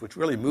policies which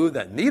really move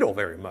that needle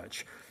very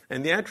much?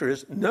 And the answer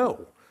is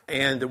no.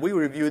 And we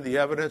reviewed the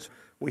evidence.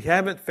 We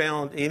haven't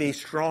found any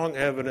strong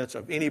evidence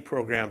of any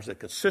programs that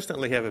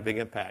consistently have a big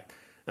impact.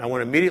 And I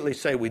want to immediately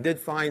say we did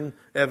find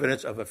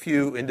evidence of a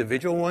few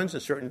individual ones in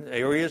certain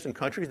areas and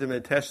countries that have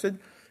been tested.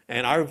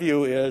 And our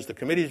view is, the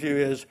committee's view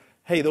is,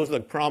 hey, those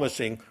look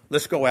promising.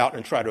 Let's go out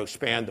and try to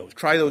expand those.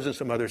 Try those in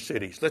some other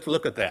cities. Let's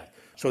look at that.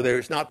 So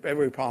there's not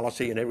every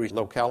policy in every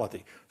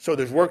locality. So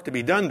there's work to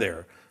be done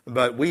there.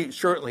 But we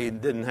certainly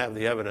didn't have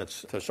the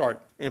evidence to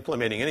start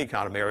implementing any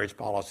kind of marriage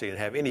policy and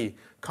have any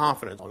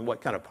confidence on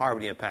what kind of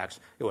poverty impacts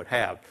it would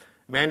have.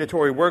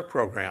 Mandatory work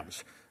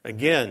programs.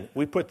 Again,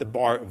 we put the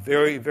bar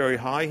very, very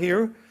high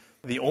here.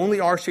 The only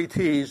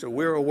RCTs that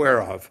we're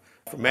aware of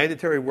for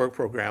mandatory work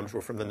programs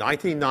were from the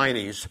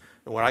 1990s,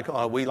 and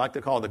what we like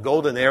to call the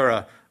golden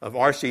era of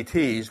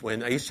RCTs,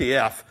 when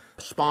ACF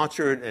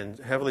sponsored and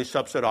heavily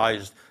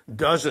subsidized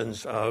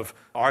dozens of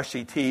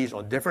RCTs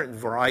on different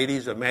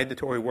varieties of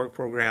mandatory work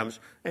programs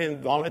and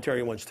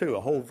voluntary ones too, a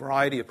whole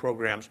variety of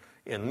programs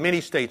in many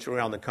states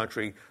around the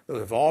country. Those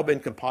have all been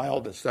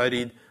compiled and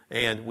studied,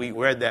 and we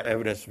read that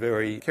evidence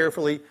very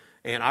carefully.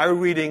 And our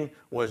reading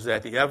was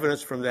that the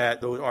evidence from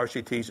those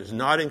RCTs is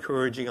not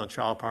encouraging on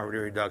child poverty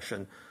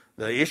reduction.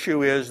 The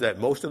issue is that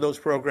most of those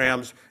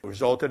programs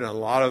resulted in a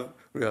lot of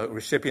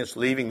recipients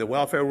leaving the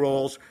welfare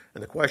rolls,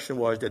 and the question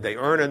was, did they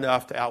earn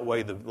enough to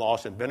outweigh the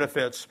loss in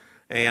benefits?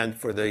 And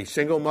for the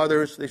single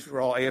mothers, these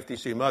were all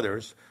AFDC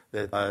mothers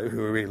that who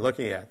we were really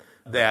looking at,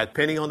 that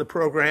depending on the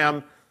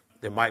program,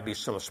 there might be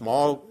some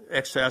small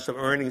excess of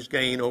earnings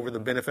gain over the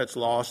benefits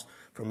lost.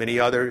 For many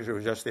others, it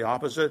was just the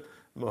opposite.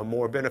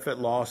 More benefit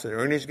loss than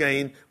earnings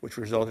gain, which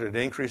resulted in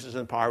increases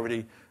in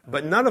poverty.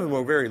 But none of them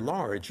were very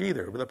large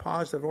either, the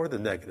positive or the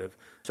negative.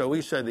 So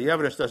we said the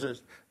evidence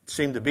doesn't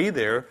seem to be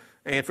there.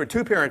 And for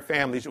two-parent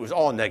families, it was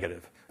all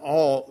negative.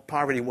 all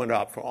poverty went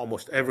up for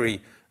almost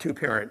every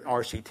two-parent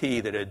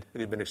RCT that had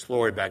been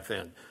explored back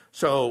then.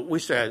 So we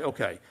said,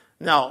 okay,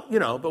 now,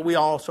 but we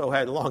also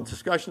had long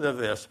discussions of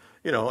this.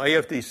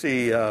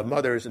 AFDC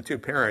mothers and two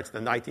parents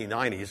in the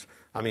 1990s,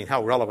 I mean,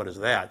 how relevant is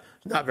that?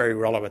 It's not very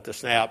relevant to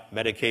SNAP,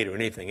 Medicaid, or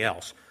anything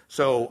else.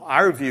 So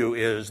our view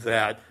is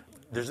that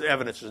the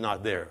evidence is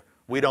not there.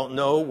 We don't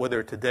know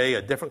whether today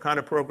a different kind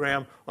of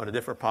program on a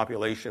different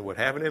population would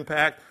have an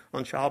impact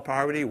on child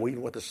poverty,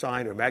 what the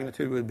sign or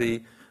magnitude would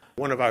be.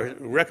 One of our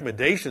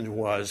recommendations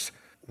was,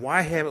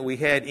 why haven't we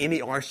had any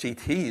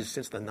RCTs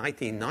since the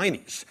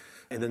 1990s?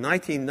 In the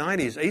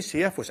 1990s,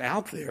 ACF was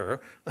out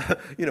there,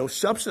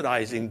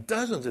 subsidizing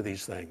dozens of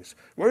these things.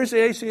 Where's the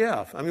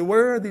ACF? I mean,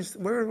 where are the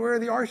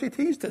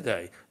RCTs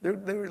today?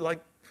 They're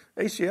like,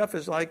 ACF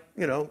is like,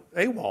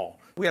 AWOL.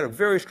 We had a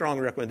very strong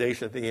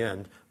recommendation at the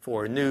end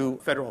for new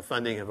federal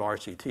funding of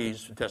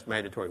RCTs to test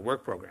mandatory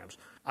work programs.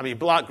 I mean,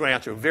 block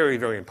grants are very,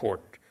 very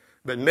important.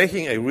 But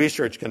making a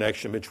research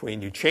connection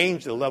between you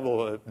change the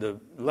level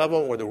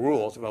or the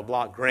rules of a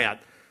block grant,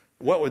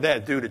 what would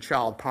that do to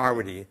child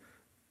poverty,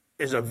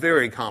 is a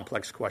very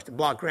complex question.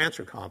 Block grants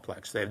are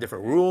complex. They have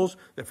different rules,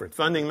 different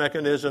funding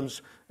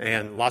mechanisms,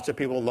 and lots of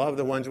people love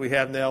the ones we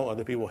have now.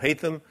 Other people hate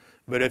them.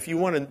 But if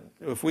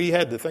we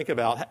had to think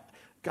about,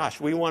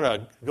 gosh, we want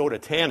to go to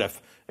TANF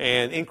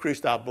and increase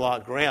that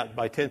block grant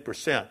by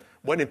 10%,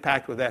 what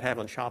impact would that have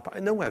on child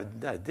poverty? No one had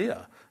an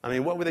idea. I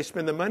mean, what would they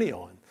spend the money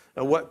on?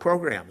 What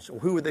programs?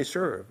 Who would they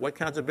serve? What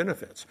kinds of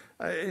benefits?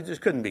 It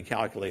just couldn't be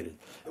calculated.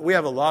 We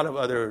have a lot of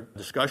other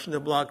discussion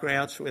of block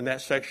grants in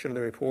that section of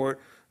the report.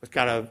 It's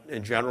kind of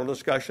in general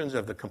discussions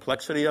of the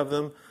complexity of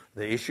them,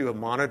 the issue of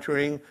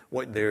monitoring,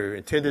 what they're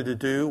intended to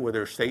do,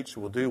 whether states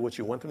will do what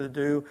you want them to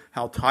do,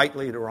 how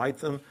tightly to write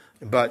them.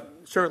 But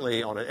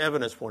certainly on an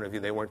evidence point of view,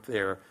 they weren't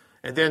there.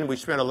 And then we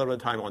spent a little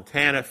bit of time on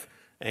TANF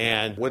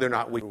and whether or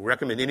not we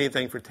recommend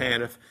anything for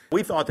TANF.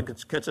 We thought the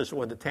consensus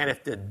was that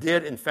TANF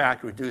did in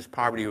fact reduce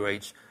poverty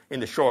rates in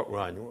the short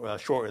run,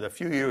 in a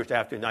few years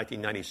after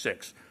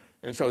 1996.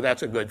 And so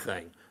that's a good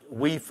thing.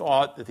 We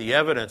thought that the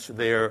evidence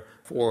there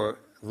for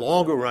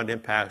longer run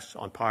impacts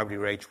on poverty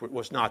rates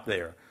was not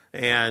there.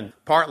 And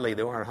partly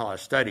there weren't a lot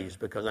of studies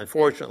because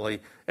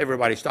unfortunately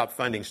everybody stopped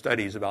funding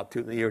studies about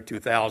the year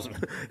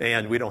 2000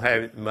 and we don't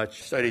have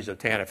much studies of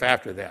TANF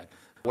after that.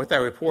 What that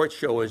report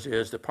shows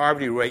is the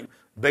poverty rate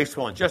based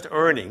on just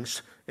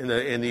earnings in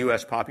the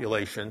U.S.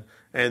 population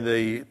and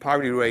the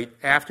poverty rate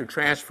after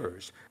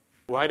transfers.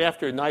 Right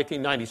after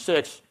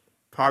 1996,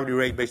 poverty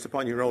rate based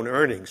upon your own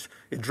earnings,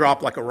 it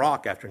dropped like a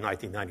rock after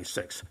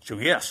 1996. So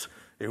yes,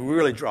 it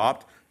really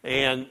dropped.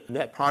 And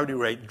net poverty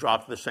rate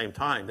dropped at the same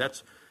time.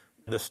 That's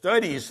the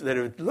studies that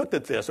have looked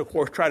at this, of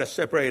course, try to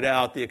separate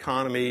out the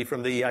economy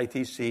from the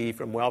EITC,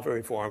 from welfare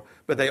reform,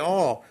 but they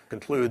all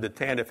conclude that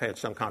TANF had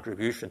some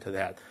contribution to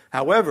that.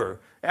 However,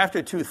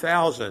 after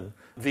 2000,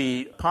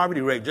 the poverty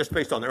rate just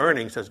based on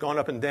earnings has gone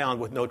up and down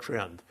with no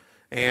trend.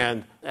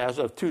 And as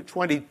of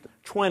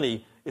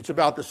 2020, it's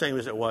about the same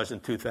as it was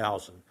in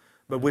 2000.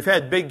 But we've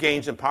had big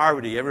gains in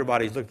poverty.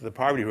 Everybody's looked at the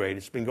poverty rate.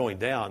 It's been going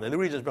down. And the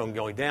reason it's been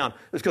going down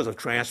is because of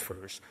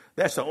transfers.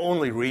 That's the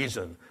only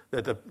reason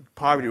that the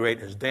poverty rate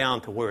is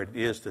down to where it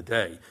is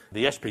today.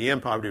 The SPM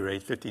poverty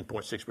rate is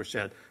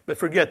 15.6%. But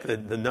forget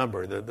the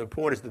number. The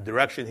point is the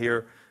direction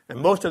here. And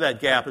most of that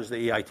gap is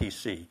the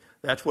EITC.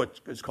 That's what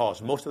has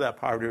caused most of that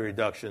poverty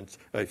reductions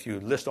if you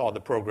list all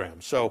the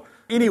programs. So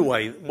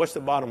anyway, what's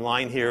the bottom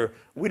line here?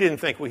 We didn't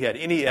think we had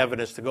any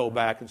evidence to go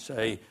back and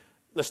say,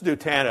 let's do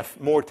TANF,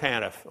 more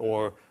TANF,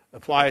 or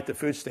apply it to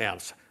food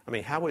stamps. I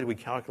mean, how would we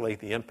calculate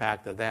the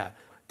impact of that?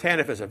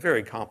 TANF is a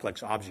very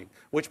complex object.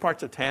 Which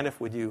parts of TANF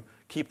would you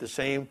keep the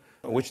same,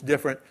 or which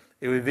different?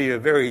 It would be a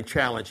very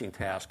challenging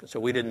task, so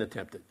we didn't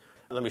attempt it.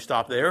 Let me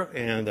stop there,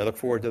 and I look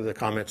forward to the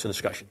comments and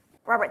discussion.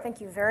 Robert,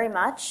 thank you very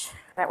much.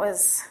 That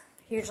was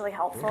hugely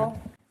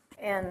helpful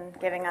in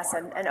giving us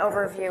an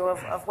overview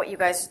of what you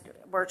guys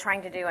were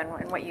trying to do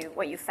and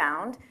what you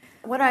found.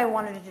 What I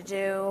wanted to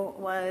do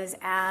was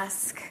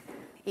ask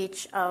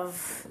each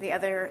of the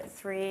other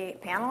three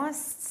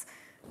panelists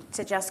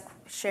to just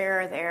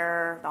share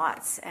their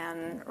thoughts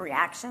and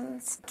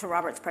reactions to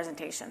Robert's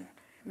presentation.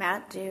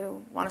 Matt, do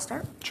you want to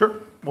start?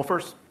 Sure. Well,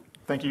 first,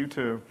 thank you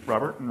to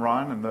Robert and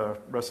Ron and the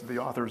rest of the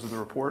authors of the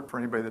report. For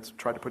anybody that's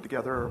tried to put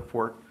together a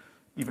report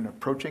even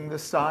approaching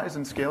this size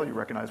and scale, you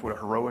recognize what a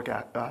heroic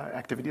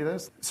activity it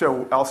is.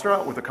 So I'll start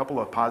out with a couple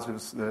of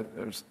positives that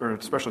are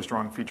especially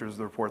strong features of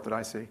the report that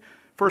I see.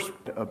 First,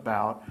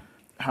 about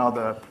how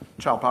the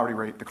child poverty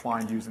rate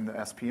declined using the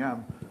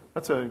SPM.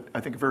 That's, I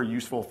think, a very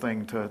useful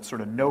thing to sort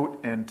of note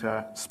and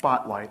to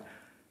spotlight.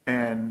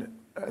 And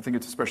I think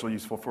it's especially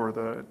useful for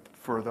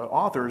the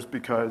authors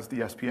because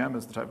the SPM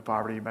is the type of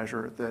poverty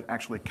measure that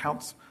actually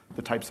counts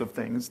the types of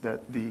things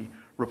that the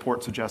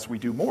report suggests we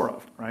do more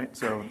of, right?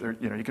 So there,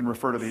 you can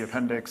refer to the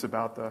appendix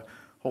about the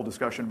whole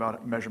discussion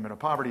about measurement of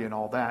poverty and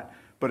all that.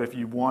 But if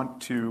you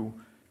want to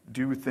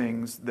do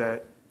things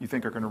that you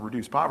think are going to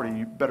reduce poverty,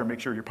 you better make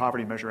sure your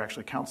poverty measure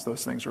actually counts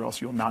those things, or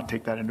else you'll not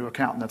take that into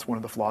account. And that's one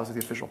of the flaws of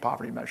the official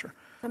poverty measure.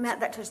 So Matt,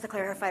 that just to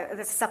clarify,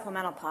 the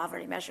supplemental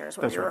poverty measure is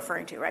what That's you're right.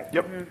 referring to, right?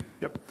 Yep.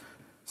 Yep.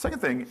 Second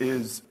thing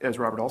is, as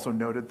Robert also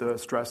noted, the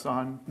stress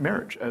on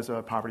marriage as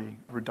a poverty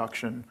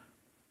reduction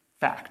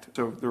fact.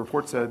 So the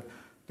report said,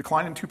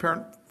 decline in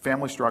two-parent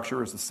family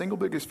structure is the single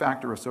biggest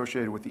factor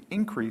associated with the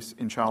increase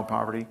in child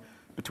poverty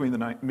between the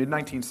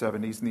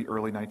mid-1970s and the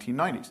early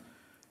 1990s.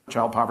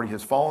 Child poverty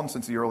has fallen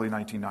since the early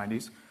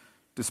 1990s.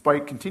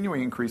 Despite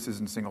continuing increases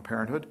in single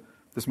parenthood,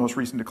 this most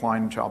recent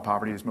decline in child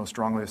poverty is most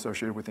strongly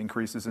associated with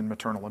increases in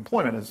maternal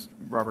employment, as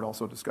Robert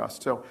also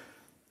discussed. So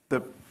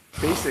the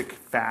basic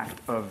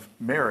fact of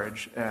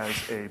marriage as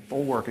a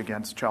bulwark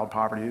against child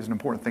poverty is an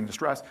important thing to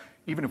stress,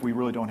 even if we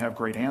really don't have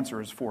great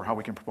answers for how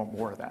we can promote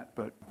more of that.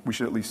 But we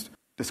should at least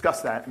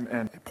discuss that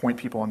and point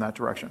people in that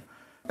direction.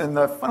 And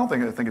the final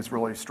thing I think is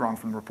really strong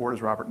from the report,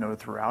 as Robert noted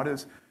throughout,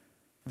 is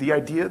the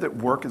idea that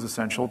work is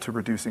essential to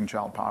reducing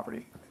child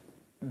poverty.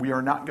 We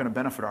are not going to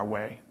benefit our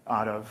way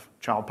out of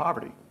child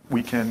poverty.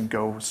 We can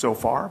go so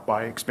far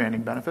by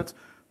expanding benefits,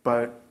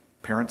 but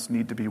parents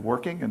need to be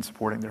working and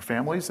supporting their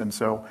families, and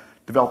so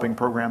developing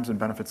programs and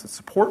benefits that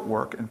support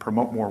work and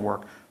promote more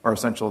work are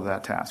essential to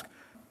that task.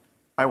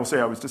 I will say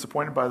I was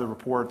disappointed by the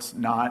reports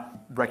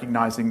not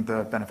recognizing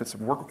the benefits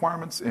of work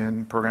requirements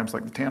in programs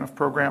like the TANF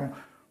program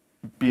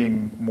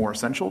being more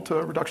essential to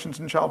reductions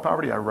in child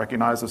poverty. I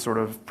recognize the sort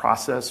of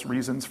process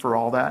reasons for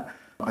all that.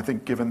 I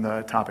think given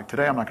the topic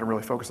today, I'm not going to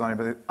really focus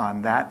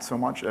on that so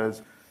much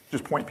as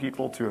just point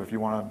people to, if you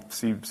want to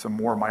see some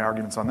more of my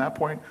arguments on that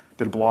point,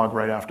 did a blog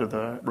right after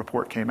the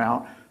report came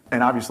out.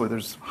 And obviously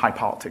there's high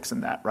politics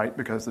in that, right?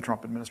 Because the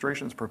Trump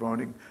administration is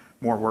promoting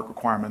more work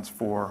requirements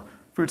for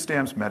food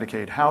stamps,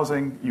 Medicaid,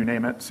 housing, you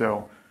name it.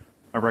 So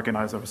I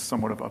recognize that was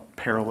somewhat of a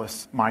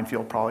perilous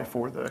minefield probably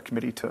for the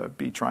committee to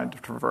be trying to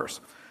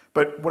traverse.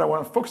 But what I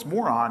want to focus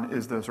more on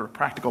is the sort of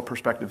practical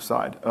perspective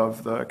side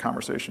of the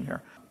conversation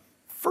here.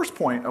 First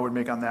point I would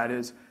make on that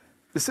is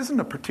this isn't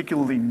a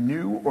particularly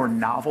new or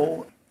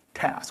novel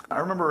task. I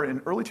remember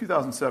in early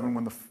 2007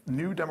 when the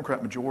new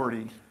Democrat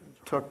majority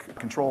took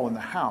control in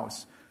the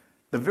House,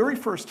 the very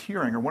first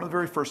hearing, or one of the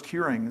very first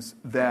hearings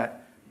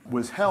that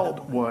was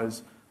held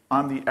was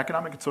on the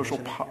economic and social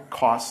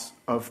costs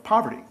of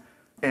poverty.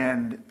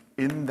 And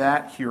in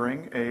that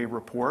hearing, a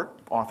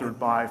report authored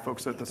by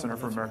folks at the Center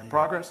for American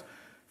Progress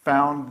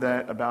found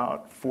that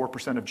about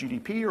 4% of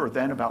GDP, or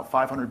then about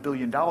 $500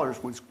 billion,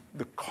 was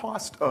the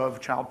cost of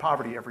child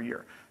poverty every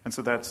year. And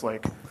so that's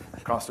like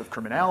cost of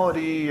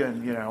criminality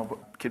and,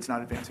 kids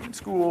not advancing in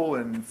school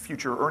and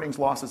future earnings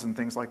losses and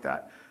things like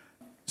that.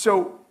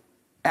 So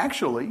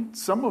actually,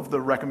 some of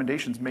the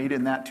recommendations made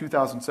in that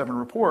 2007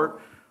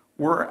 report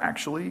were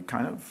actually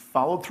kind of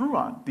followed through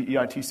on. The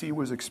EITC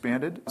was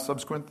expanded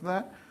subsequent to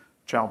that.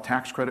 Child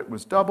tax credit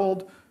was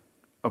doubled.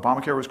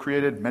 Obamacare was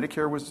created.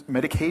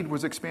 Medicaid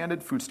was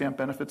expanded. Food stamp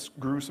benefits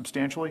grew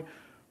substantially.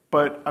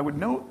 But I would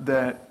note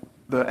that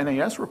the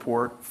NAS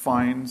report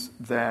finds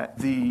that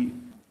the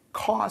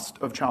cost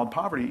of child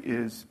poverty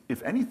is,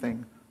 if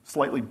anything,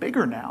 slightly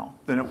bigger now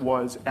than it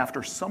was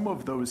after some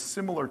of those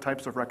similar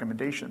types of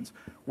recommendations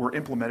were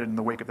implemented in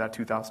the wake of that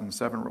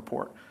 2007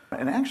 report.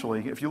 And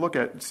actually, if you look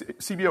at,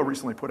 CBO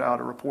recently put out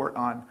a report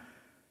on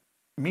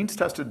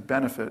means-tested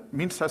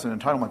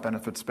entitlement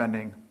benefit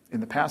spending in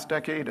the past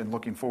decade and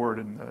looking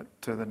forward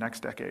to the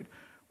next decade.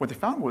 What they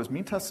found was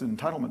means-tested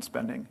entitlement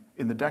spending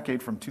in the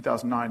decade from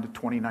 2009 to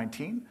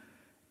 2019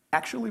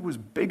 actually was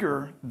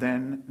bigger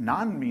than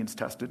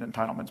non-means-tested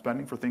entitlement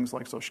spending for things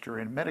like Social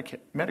Security and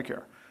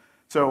Medicare.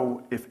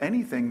 So if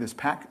anything, this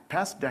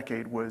past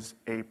decade was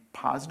a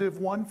positive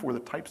one for the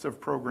types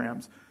of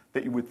programs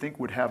that you would think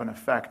would have an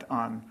effect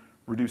on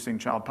reducing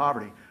child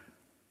poverty.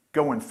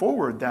 Going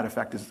forward, that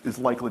effect is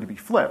likely to be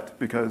flipped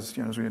because,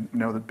 as we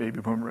know, the baby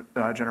boom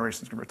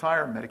generation is going to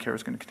retire, Medicare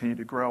is going to continue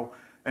to grow,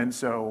 and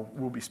so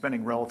we'll be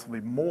spending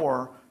relatively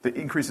more. The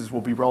increases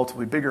will be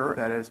relatively bigger,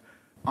 that is,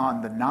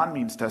 on the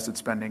non-means tested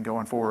spending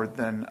going forward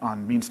than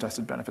on means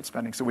tested benefit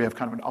spending. So we have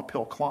kind of an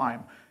uphill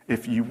climb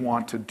if you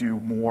want to do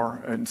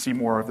more and see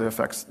more of the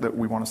effects that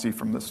we want to see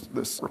from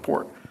this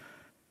report.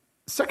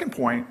 Second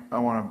point I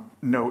want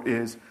to note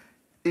is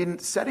in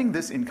setting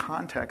this in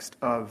context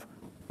of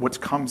what's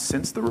come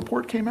since the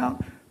report came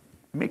out,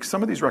 makes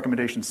some of these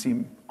recommendations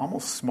seem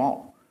almost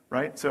small,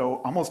 right?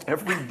 So almost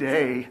every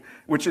day,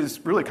 which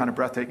is really kind of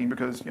breathtaking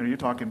because you're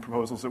talking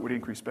proposals that would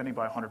increase spending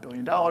by $100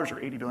 billion or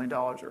 $80 billion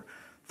or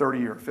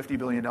 $30 or $50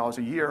 billion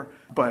a year,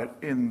 but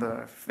in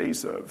the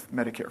face of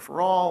Medicare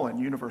for all and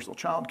universal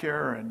child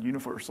care and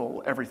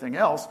universal everything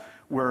else,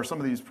 where some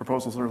of these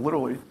proposals are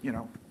literally,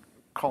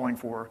 calling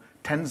for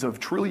tens of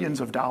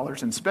trillions of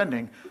dollars in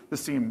spending, this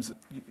seems,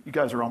 you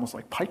guys are almost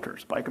like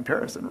pikers by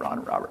comparison, Ron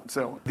and Robert.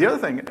 So the other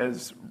thing,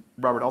 as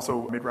Robert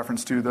also made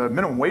reference to, the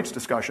minimum wage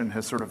discussion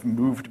has sort of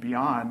moved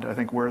beyond, I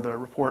think, where the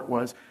report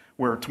was,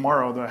 where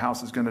tomorrow the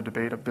House is going to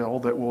debate a bill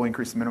that will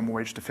increase the minimum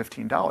wage to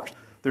 $15.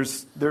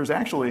 There's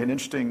actually an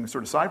interesting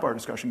sort of sidebar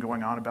discussion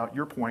going on about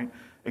your point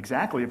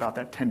exactly about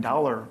that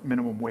 $10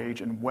 minimum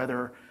wage and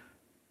whether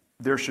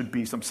there should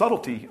be some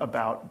subtlety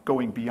about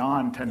going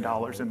beyond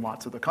 $10 in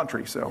lots of the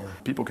country. So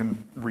people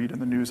can read in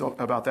the news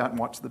about that and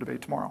watch the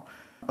debate tomorrow.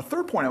 A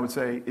third point I would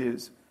say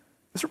is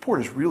this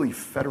report is really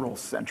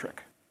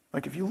federal-centric.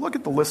 Like if you look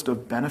at the list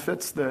of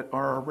benefits that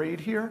are arrayed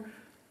here,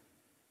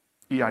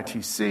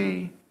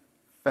 EITC,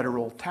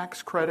 federal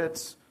tax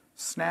credits,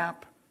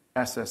 SNAP,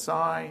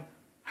 SSI,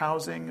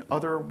 housing,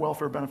 other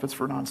welfare benefits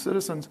for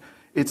non-citizens,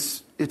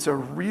 it's a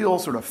real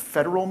sort of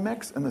federal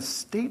mix, and the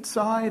state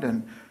side,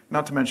 and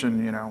not to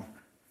mention,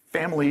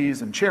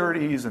 families and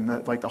charities and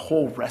the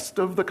whole rest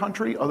of the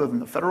country other than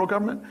the federal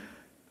government,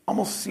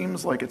 almost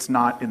seems like it's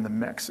not in the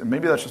mix. And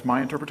maybe that's just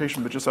my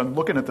interpretation, but just on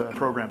looking at the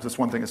programs, that's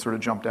one thing that sort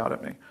of jumped out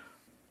at me.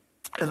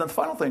 And then the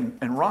final thing,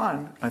 and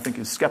Ron, I think,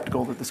 is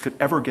skeptical that this could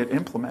ever get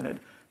implemented.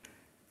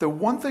 The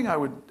one thing I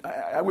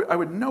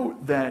would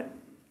note that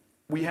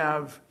we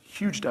have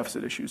huge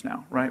deficit issues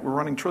now, right? We're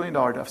running $1 trillion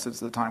deficits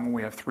at the time when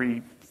we have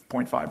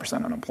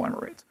 3.5%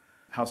 unemployment rates.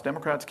 House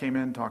Democrats came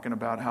in talking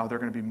about how they're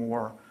going to be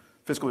more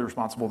fiscally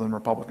responsible than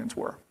Republicans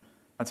were.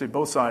 I'd say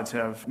both sides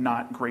have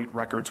not great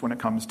records when it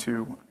comes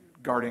to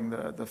guarding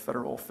the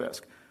federal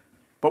fisc.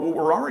 But what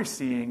we're already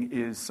seeing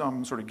is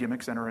some sort of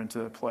gimmicks enter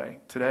into play.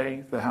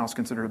 Today, the House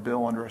considered a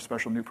bill under a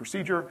special new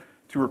procedure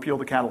to repeal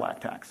the Cadillac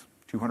tax.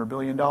 $200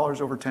 billion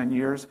over 10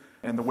 years,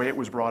 and the way it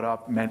was brought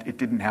up meant it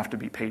didn't have to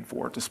be paid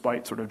for,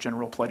 despite sort of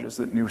general pledges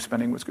that new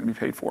spending was going to be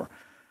paid for.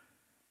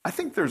 I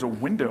think there's a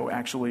window,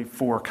 actually,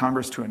 for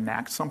Congress to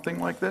enact something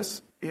like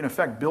this, in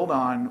effect build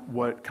on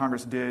what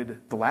Congress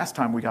did the last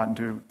time we got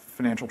into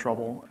financial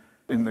trouble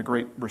in the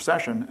Great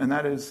Recession, and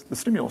that is the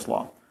stimulus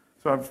law.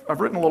 So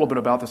I've written a little bit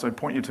about this. I'd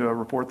point you to a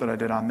report that I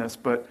did on this,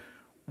 but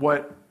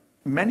what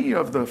many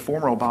of the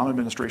former Obama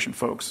administration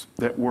folks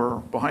that were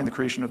behind the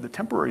creation of the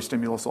temporary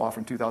stimulus law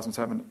from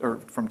 2007 or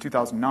from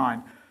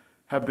 2009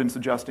 have been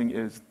suggesting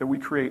is that we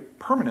create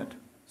permanent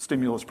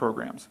stimulus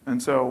programs.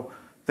 And so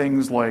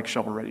things like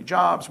shovel-ready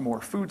jobs, more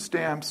food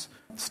stamps,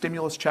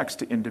 stimulus checks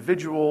to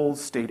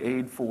individuals, state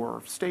aid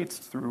for states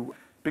through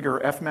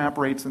bigger FMAP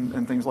rates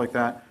and things like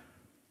that,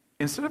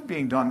 instead of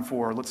being done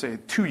for, let's say,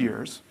 2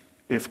 years,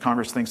 if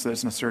Congress thinks that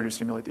it's necessary to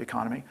stimulate the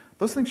economy,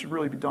 those things should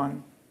really be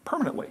done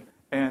permanently.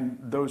 And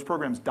those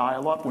programs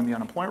dial up when the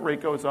unemployment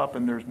rate goes up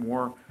and there's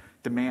more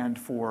demand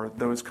for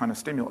those kind of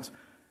stimulus.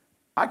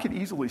 I could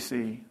easily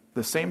see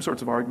the same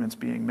sorts of arguments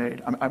being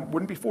made. I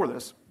wouldn't be for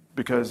this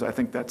because I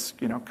think that's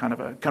kind of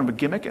a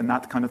gimmick and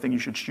not the kind of thing you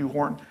should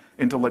shoehorn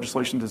into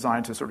legislation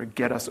designed to sort of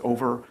get us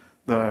over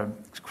the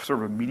sort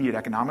of immediate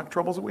economic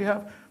troubles that we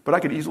have. But I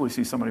could easily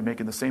see somebody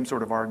making the same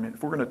sort of argument.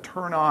 If we're going to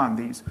turn on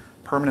these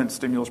permanent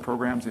stimulus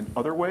programs in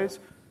other ways,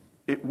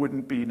 it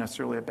wouldn't be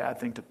necessarily a bad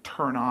thing to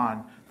turn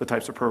on the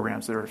types of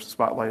programs that are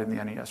spotlighted in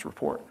the NES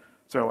report.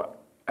 So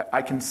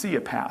I can see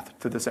a path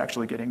to this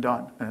actually getting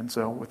done. And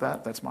so with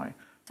that, that's my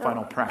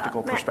final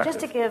practical perspective. Just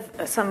to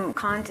give some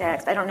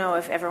context, I don't know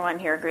if everyone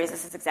here agrees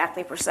this is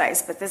exactly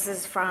precise, but this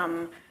is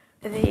from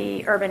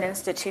the Urban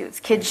Institute's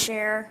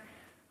KidShare.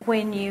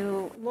 When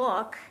you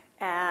look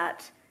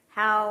at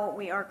how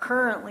we are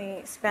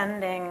currently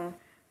spending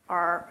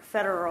our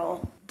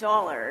federal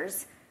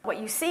dollars, what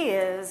you see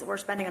is we're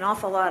spending an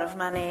awful lot of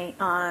money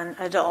on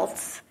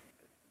adults.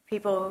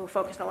 People who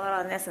focused a lot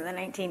on this in the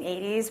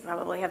 1980s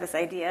probably have this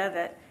idea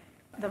that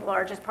the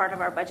largest part of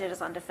our budget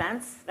is on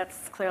defense.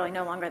 That's clearly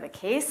no longer the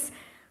case.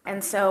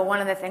 And so one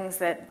of the things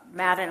that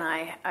Matt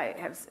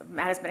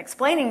has been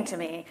explaining to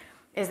me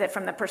is that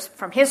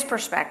from his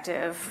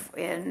perspective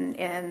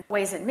in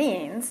Ways and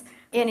Means,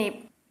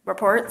 any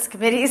reports,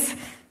 committees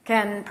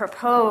can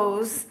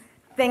propose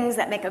things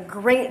that make a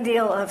great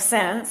deal of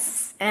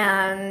sense,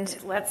 and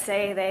let's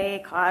say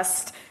they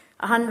cost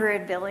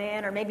 $100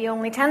 billion or maybe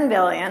only $10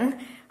 billion,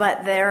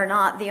 but they're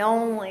not the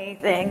only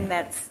thing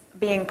that's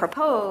being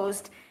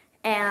proposed.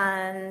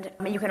 And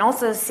you can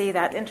also see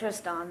that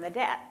interest on the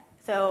debt.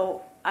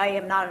 So I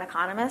am not an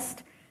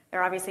economist. There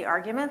are obviously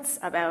arguments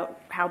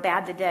about how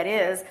bad the debt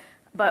is,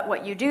 but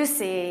what you do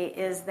see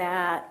is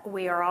that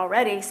we are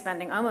already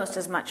spending almost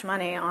as much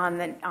money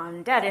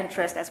on debt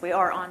interest as we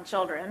are on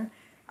children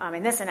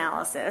in this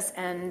analysis,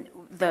 and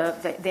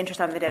the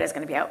interest on the debt is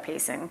going to be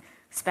outpacing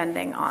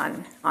spending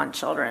on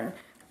children.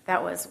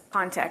 That was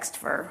context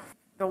for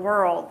the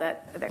world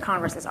that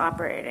Congress is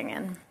operating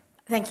in.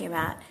 Thank you,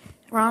 Matt.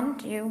 Ron,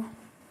 do you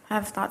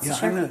have thoughts to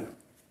share? I'm going to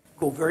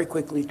go very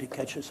quickly to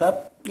catch us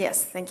up.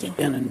 Yes, thank you.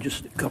 And in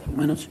just a couple of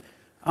minutes,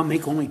 I'll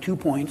make only 2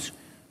 points.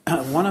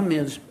 One of them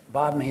is,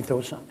 Bob may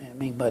throw something at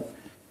me, but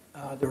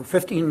there were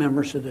 15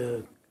 members of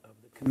the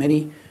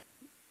committee.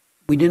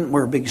 We didn't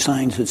wear big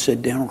signs that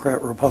said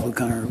Democrat,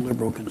 Republican, or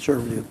Liberal,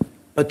 Conservative,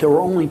 but there were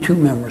only 2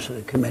 members of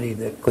the committee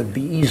that could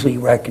be easily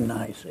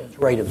recognized as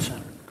right of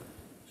center.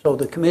 So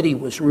the committee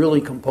was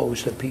really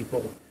composed of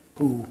people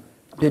who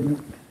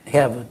didn't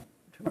have a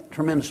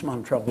tremendous amount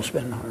of trouble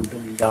spending $100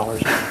 billion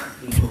on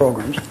these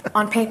programs.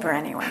 On paper,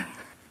 anyway.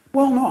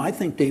 Well, no, I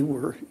think they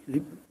were.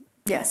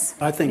 Yes.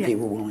 I think they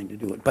were willing to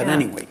do it. But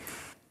anyway,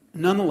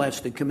 nonetheless,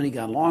 the committee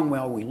got along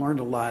well. We learned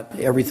a lot.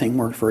 Everything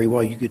worked very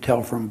well. You could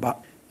tell from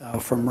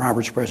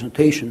Robert's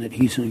presentation that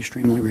he's an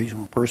extremely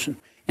reasonable person.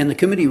 And the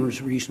committee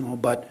was reasonable,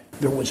 but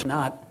there was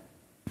not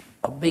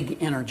a big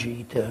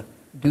energy to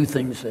do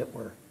things that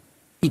were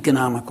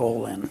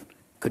economical and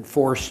could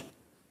force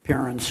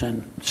parents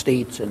and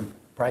states and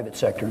private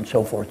sector and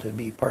so forth to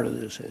be part of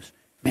this, as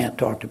Matt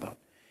talked about.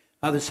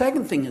 The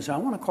second thing is I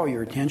want to call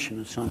your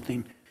attention to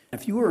something.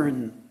 If you were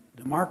in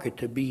the market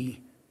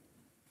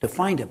to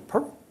find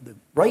the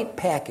right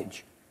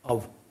package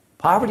of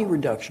poverty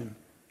reduction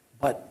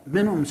but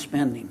minimum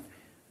spending,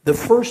 the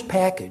first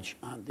package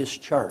on this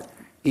chart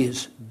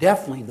is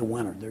definitely the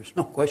winner. There's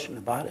no question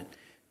about it.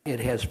 It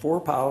has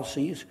 4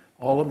 policies.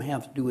 All of them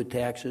have to do with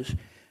taxes.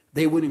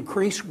 They would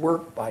increase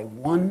work by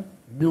 1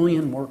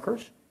 million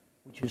workers,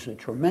 which is a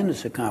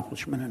tremendous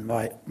accomplishment in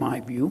my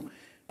view.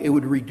 It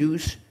would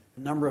reduce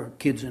the number of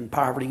kids in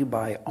poverty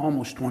by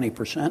almost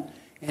 20%,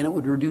 and it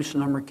would reduce the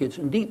number of kids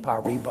in deep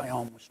poverty by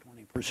almost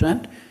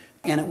 20%,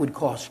 and it would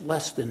cost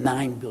less than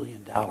 $9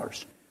 billion.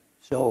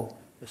 So,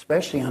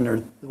 especially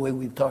under the way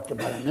we've talked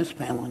about in this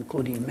panel,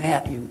 including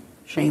Matt, you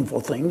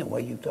shameful thing, the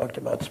way you talked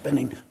about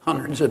spending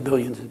hundreds of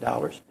billions of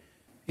dollars,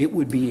 it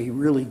would be a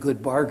really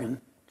good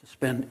bargain to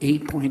spend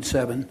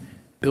 $8.7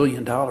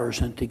 billion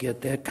and to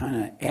get that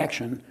kind of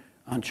action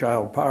on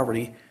child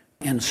poverty.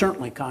 And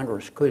certainly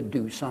Congress could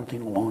do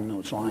something along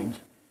those lines.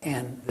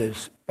 And the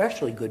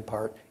especially good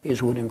part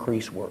is would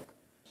increase work.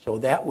 So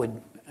that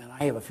would, and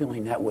I have a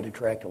feeling that would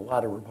attract a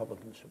lot of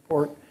Republican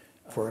support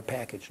for a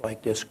package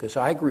like this, because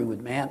I agree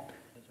with Matt,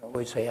 as I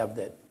always have,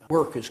 that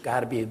work has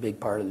got to be a big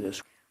part of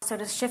this. So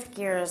to shift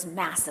gears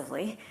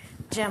massively,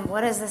 Jim,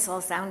 what does this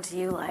all sound to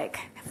you like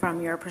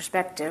from your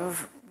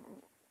perspective?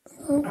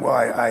 Well,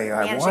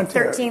 I want to...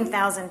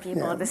 13,000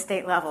 people at the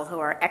state level who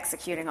are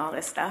executing all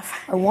this stuff.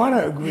 I want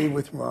to agree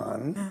with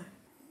Ron.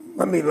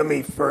 Let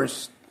me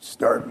first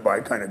start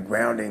by kind of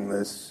grounding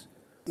this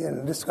in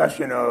a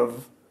discussion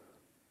of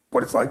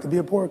what it's like to be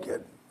a poor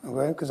kid,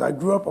 okay? Because I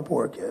grew up a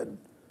poor kid,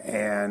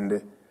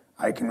 and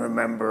I can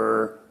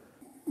remember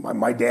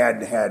my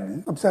dad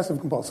had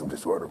obsessive-compulsive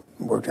disorder,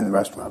 worked in the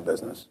restaurant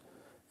business,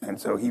 and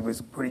so he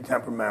was pretty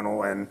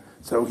temperamental, and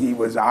so he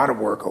was out of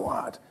work a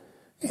lot.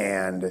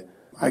 And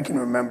I can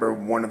remember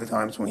one of the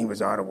times when he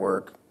was out of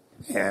work,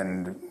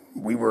 and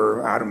we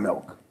were out of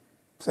milk,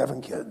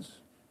 7 kids,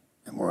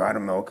 and we're out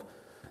of milk.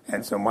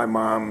 And so my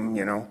mom,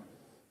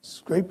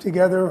 scraped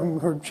together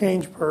her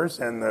change purse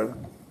and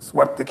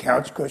swept the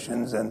couch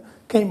cushions and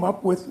came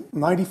up with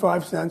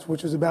 95 cents,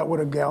 which is about what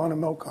a gallon of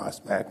milk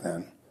cost back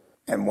then.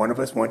 And one of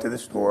us went to the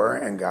store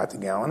and got the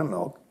gallon of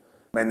milk.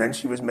 And then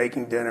she was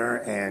making dinner,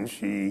 and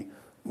she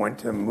went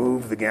to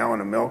move the gallon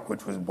of milk,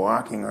 which was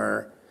blocking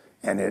her,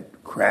 and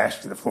it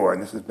crashed to the floor.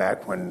 And this is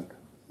back when,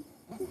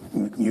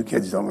 you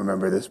kids don't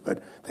remember this,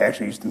 but they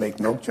actually used to make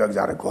milk jugs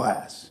out of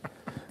glass.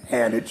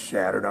 And it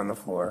shattered on the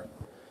floor.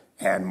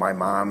 And my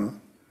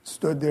mom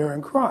stood there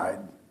and cried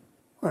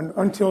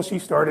until she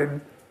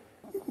started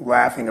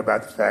laughing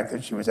about the fact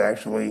that she was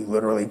actually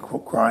literally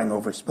crying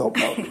over spilt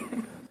milk.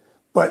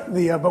 But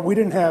we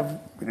didn't have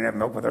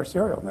milk with our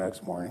cereal the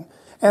next morning.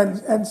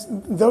 And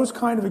those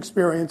kind of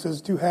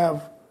experiences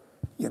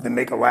they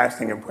make a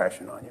lasting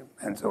impression on you.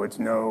 And so it's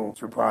no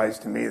surprise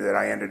to me that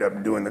I ended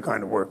up doing the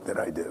kind of work that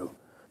I do.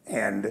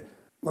 And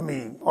let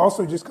me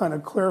also just kind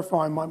of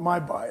clarify my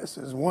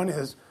biases. One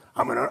is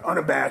I'm an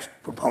unabashed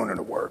proponent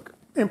of work,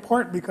 in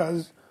part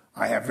because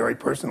I have very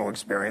personal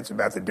experience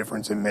about the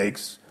difference it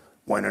makes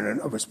when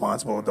a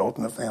responsible adult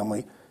in the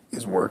family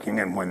is working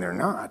and when they're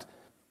not.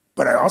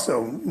 But I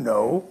also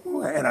know,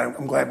 and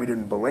I'm glad we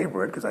didn't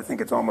belabor it because I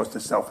think it's almost a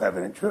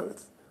self-evident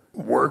truth,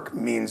 work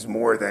means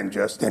more than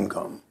just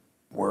income.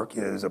 Work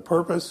is a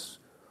purpose.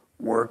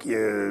 Work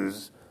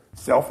is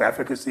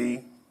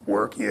self-efficacy.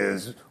 Work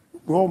is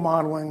role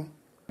modeling.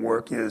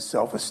 Work is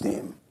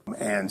self-esteem.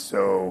 And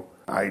so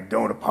I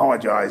don't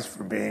apologize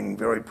for being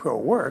very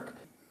pro-work.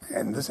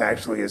 And this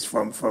actually is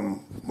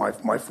from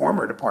my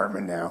former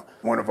department now,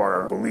 one of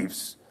our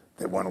beliefs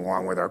that went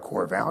along with our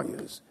core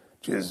values,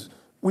 which is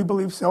we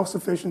believe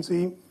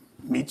self-sufficiency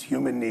meets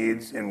human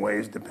needs in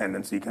ways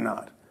dependency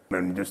cannot.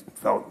 And just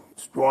felt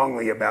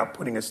strongly about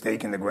putting a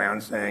stake in the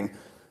ground saying,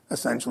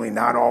 essentially,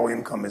 not all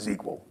income is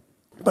equal.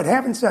 But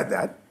having said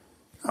that,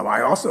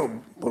 I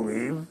also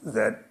believe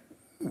that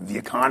the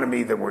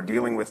economy that we're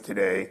dealing with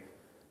today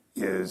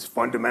is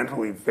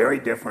fundamentally very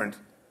different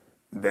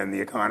than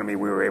the economy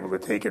we were able to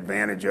take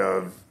advantage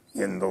of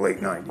in the late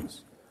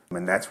 90s.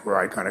 And that's where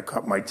I kind of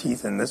cut my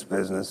teeth in this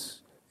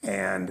business.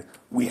 And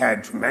we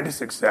had tremendous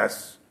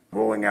success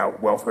rolling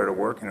out welfare to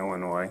work in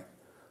Illinois.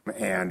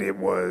 And it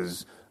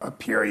was a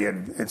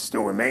period, it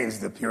still remains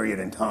the period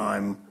in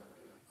time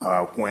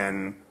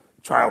when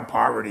child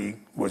poverty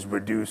was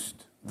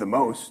reduced the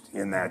most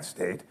in that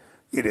state.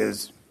 It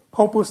is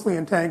hopelessly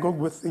entangled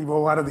with the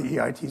rollout of the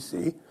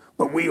EITC,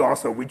 but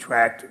we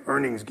tracked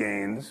earnings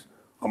gains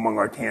among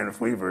our TANF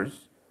leavers.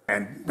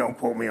 And don't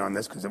quote me on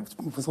this because it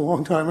was a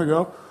long time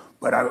ago,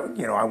 but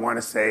I want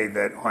to say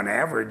that on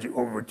average,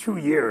 over 2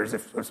 years,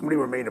 if somebody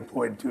remained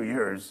employed 2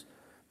 years,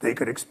 they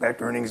could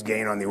expect earnings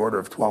gain on the order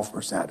of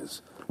 12%,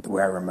 is the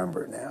way I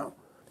remember it now.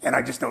 And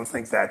I just don't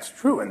think that's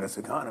true in this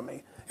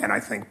economy. And I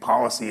think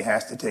policy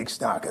has to take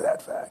stock of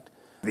that fact.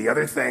 The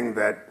other thing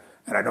that,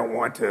 and I don't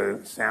want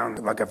to sound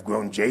like I've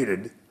grown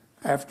jaded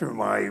after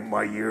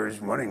my years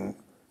running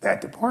that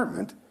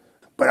department,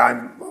 but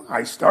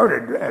I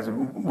started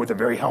with a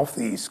very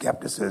healthy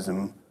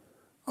skepticism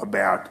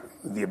about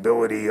the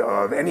ability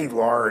of any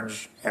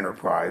large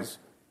enterprise,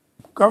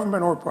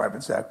 government or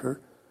private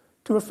sector,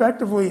 to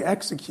effectively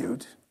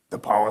execute the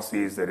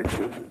policies that it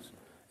chooses.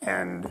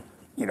 And,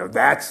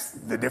 that's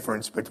the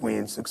difference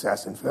between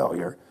success and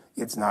failure.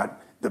 It's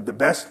not, the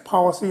best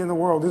policy in the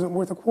world isn't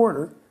worth a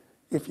quarter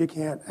if you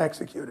can't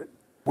execute it.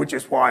 Which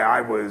is why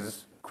I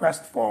was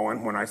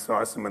crestfallen when I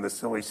saw some of the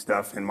silly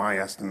stuff, in my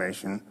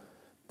estimation,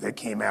 that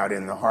came out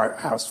in the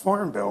House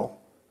Farm Bill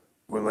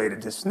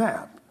related to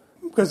SNAP.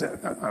 Because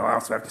I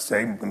also have to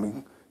say, let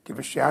me give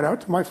a shout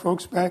out to my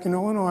folks back in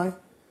Illinois.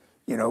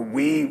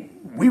 We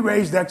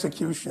raised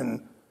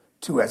execution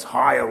to as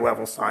high a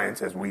level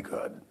science as we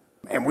could.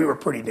 And we were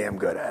pretty damn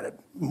good at it.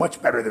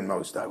 Much better than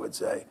most, I would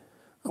say.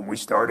 And we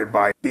started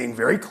by being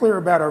very clear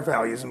about our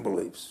values and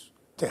beliefs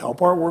to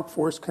help our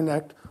workforce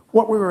connect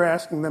what we were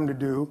asking them to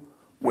do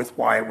with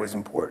why it was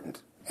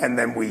important. And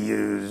then we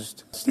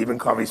used Stephen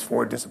Covey's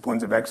 4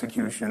 disciplines of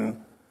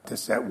execution to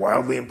set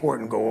wildly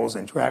important goals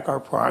and track our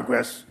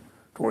progress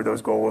toward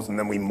those goals. And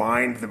then we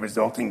mined the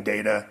resulting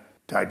data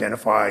to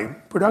identify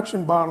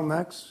production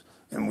bottlenecks.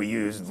 And we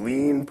used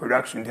lean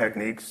production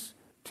techniques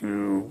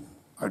to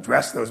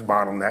address those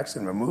bottlenecks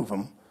and remove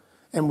them.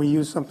 And we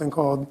used something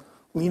called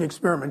lean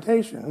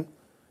experimentation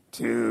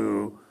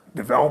to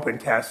develop and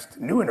test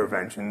new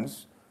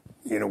interventions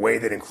in a way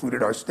that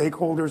included our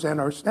stakeholders and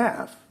our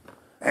staff.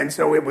 And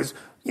so it was,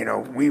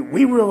 we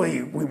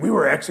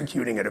were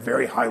executing at a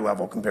very high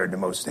level compared to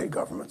most state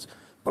governments.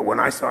 But when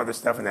I saw the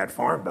stuff in that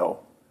Farm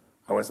Bill,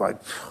 I was like,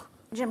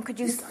 Jim, could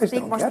you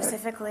speak more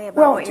specifically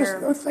about what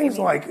you're... things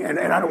like, and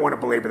I don't want to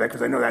belabor that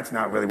because I know that's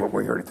not really what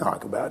we're here to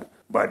talk about,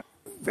 but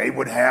they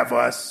would have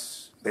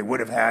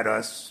had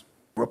us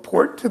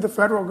report to the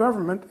federal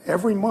government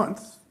every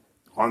month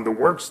on the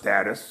work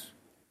status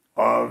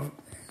of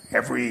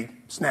every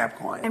SNAP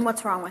client. And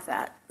what's wrong with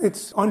that?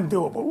 It's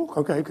undoable,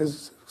 okay,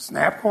 because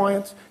SNAP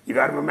clients, you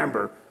got to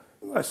remember,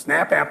 a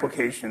SNAP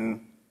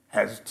application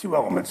has 2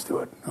 elements to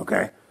it,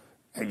 okay?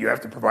 And you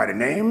have to provide a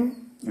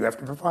name, you have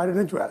to provide an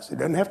address. It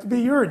doesn't have to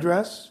be your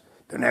address,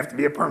 it doesn't have to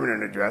be a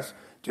permanent address,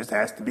 it just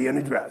has to be an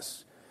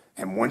address.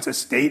 And once a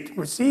state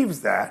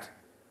receives that,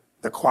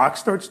 the clock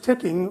starts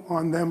ticking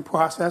on them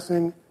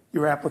processing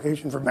your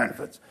application for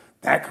benefits.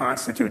 That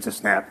constitutes a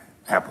SNAP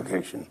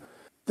application.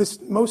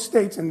 Most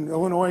states, and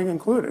Illinois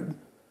included,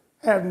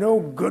 have no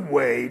good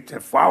way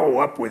to follow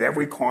up with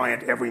every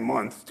client every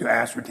month to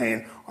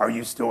ascertain, are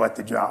you still at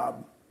the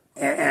job?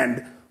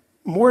 And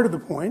more to the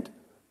point,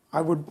 I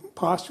would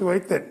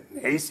postulate that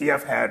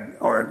ACF had,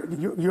 or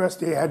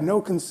USDA had no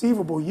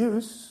conceivable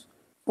use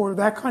for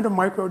that kind of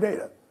micro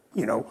data.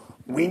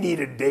 We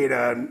needed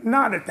data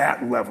not at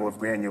that level of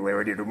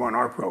granularity to run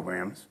our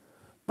programs,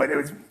 but it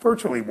was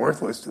virtually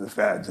worthless to the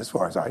feds as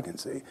far as I can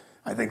see.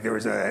 I think there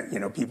was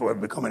people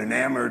have become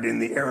enamored in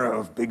the era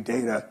of big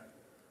data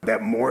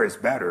that more is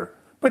better,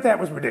 but that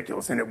was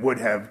ridiculous, and it would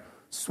have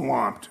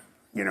swamped,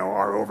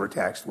 our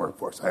overtaxed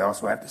workforce. I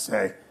also have to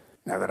say,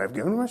 now that I've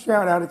given them a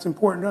shout out, it's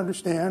important to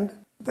understand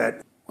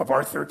that of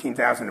our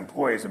 13,000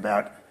 employees,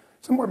 about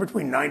somewhere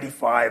between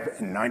 95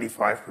 and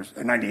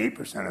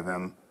 98% of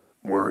them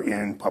were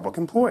in public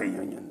employee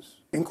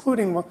unions,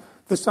 including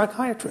the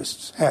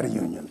psychiatrists had a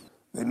union.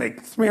 They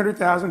make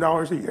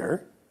 $300,000 a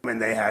year,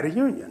 and they had a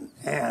union.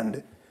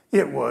 And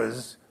it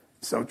was,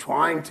 so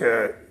trying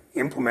to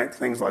implement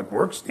things like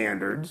work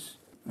standards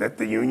that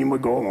the union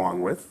would go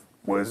along with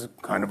was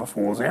kind of a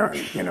fool's errand,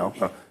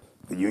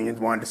 The unions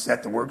wanted to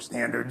set the work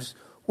standards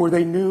where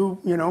they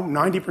knew,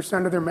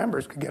 90% of their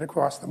members could get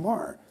across the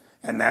bar.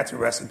 And that's a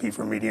recipe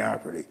for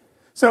mediocrity.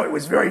 So it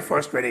was very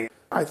frustrating.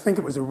 I think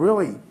it was a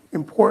really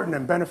important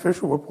and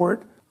beneficial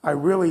report. I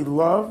really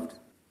loved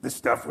the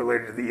stuff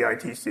related to the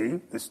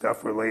EITC, the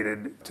stuff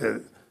related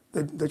to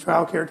the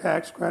child care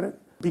tax credit,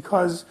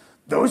 because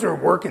those are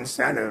work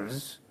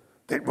incentives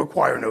that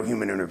require no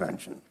human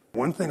intervention.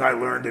 One thing I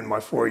learned in my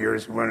 4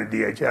 years running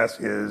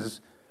DHS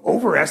is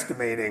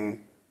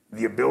overestimating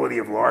the ability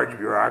of large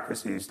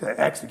bureaucracies to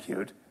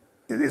execute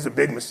is a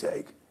big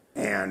mistake.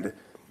 And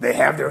they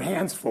have their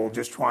hands full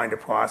just trying to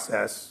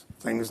process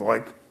things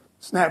like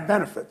SNAP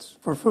benefits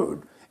for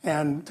food.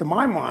 And to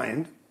my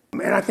mind,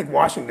 and I think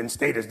Washington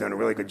State has done a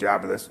really good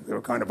job of this. They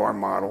were kind of our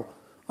model.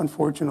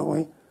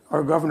 Unfortunately,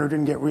 our governor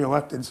didn't get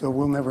reelected, so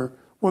we'll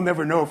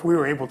never know if we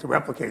were able to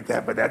replicate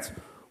that. But that's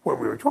where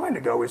we were trying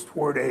to go, is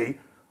toward a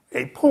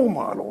pull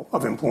model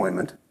of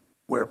employment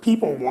where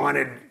people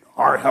wanted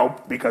our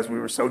help because we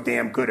were so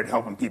damn good at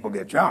helping people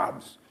get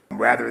jobs,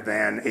 rather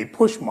than a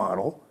push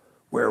model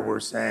where we're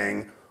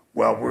saying,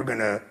 well, we're going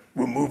to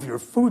remove your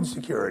food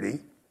security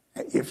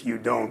if you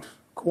don't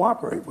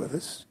cooperate with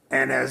us.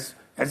 And as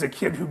a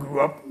kid who grew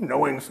up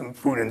knowing some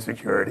food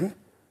insecurity,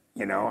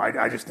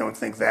 I just don't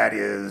think that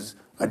is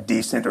a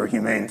decent or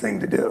humane thing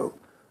to do.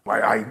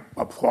 I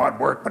applaud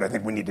work, but I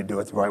think we need to do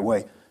it the right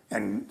way.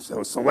 And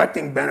so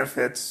selecting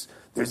benefits,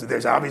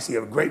 there's obviously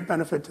a great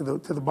benefit to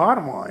the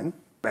bottom line,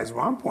 as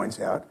Ron points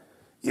out.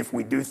 If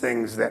we do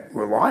things that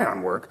rely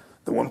on work,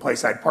 the one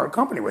place I'd part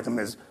company with him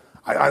is,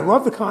 I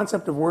love the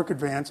concept of work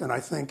advance, and I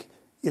think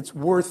it's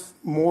worth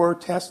more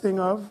testing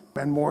of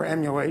and more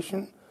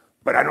emulation,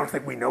 but I don't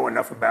think we know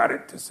enough about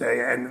it to say,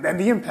 and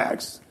the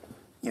impacts,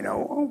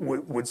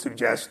 would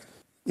suggest,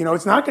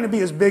 it's not going to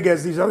be as big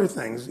as these other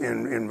things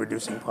in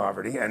reducing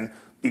poverty, and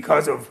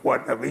because of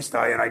what at least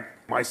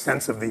my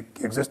sense of the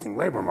existing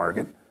labor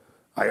market,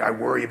 I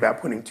worry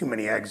about putting too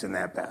many eggs in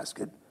that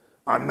basket.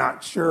 I'm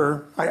not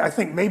sure. I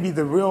think maybe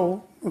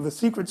the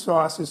secret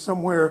sauce is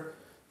somewhere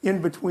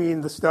in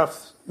between the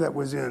stuff that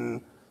was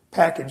in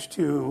Package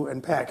 2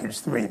 and Package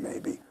 3,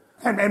 maybe.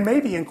 And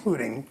maybe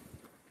including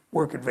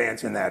work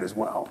advance in that as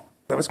well.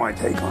 That was my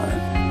take on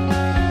it.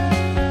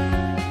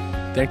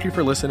 Thank you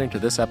for listening to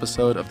this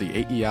episode of the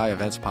AEI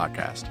Events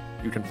Podcast.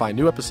 You can find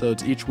new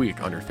episodes each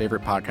week on your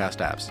favorite podcast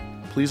apps.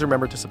 Please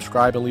remember to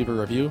subscribe and leave a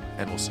review,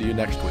 and we'll see you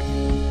next week.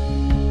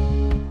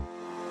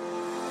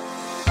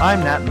 I'm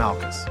Nat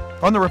Malkus.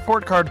 On the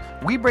report card,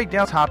 we break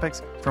down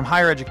topics from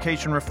higher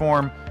education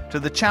reform to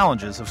the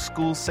challenges of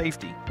school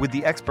safety with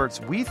the experts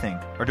we think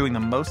are doing the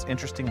most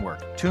interesting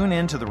work. Tune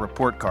in to the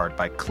report card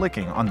by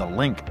clicking on the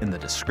link in the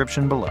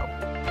description below.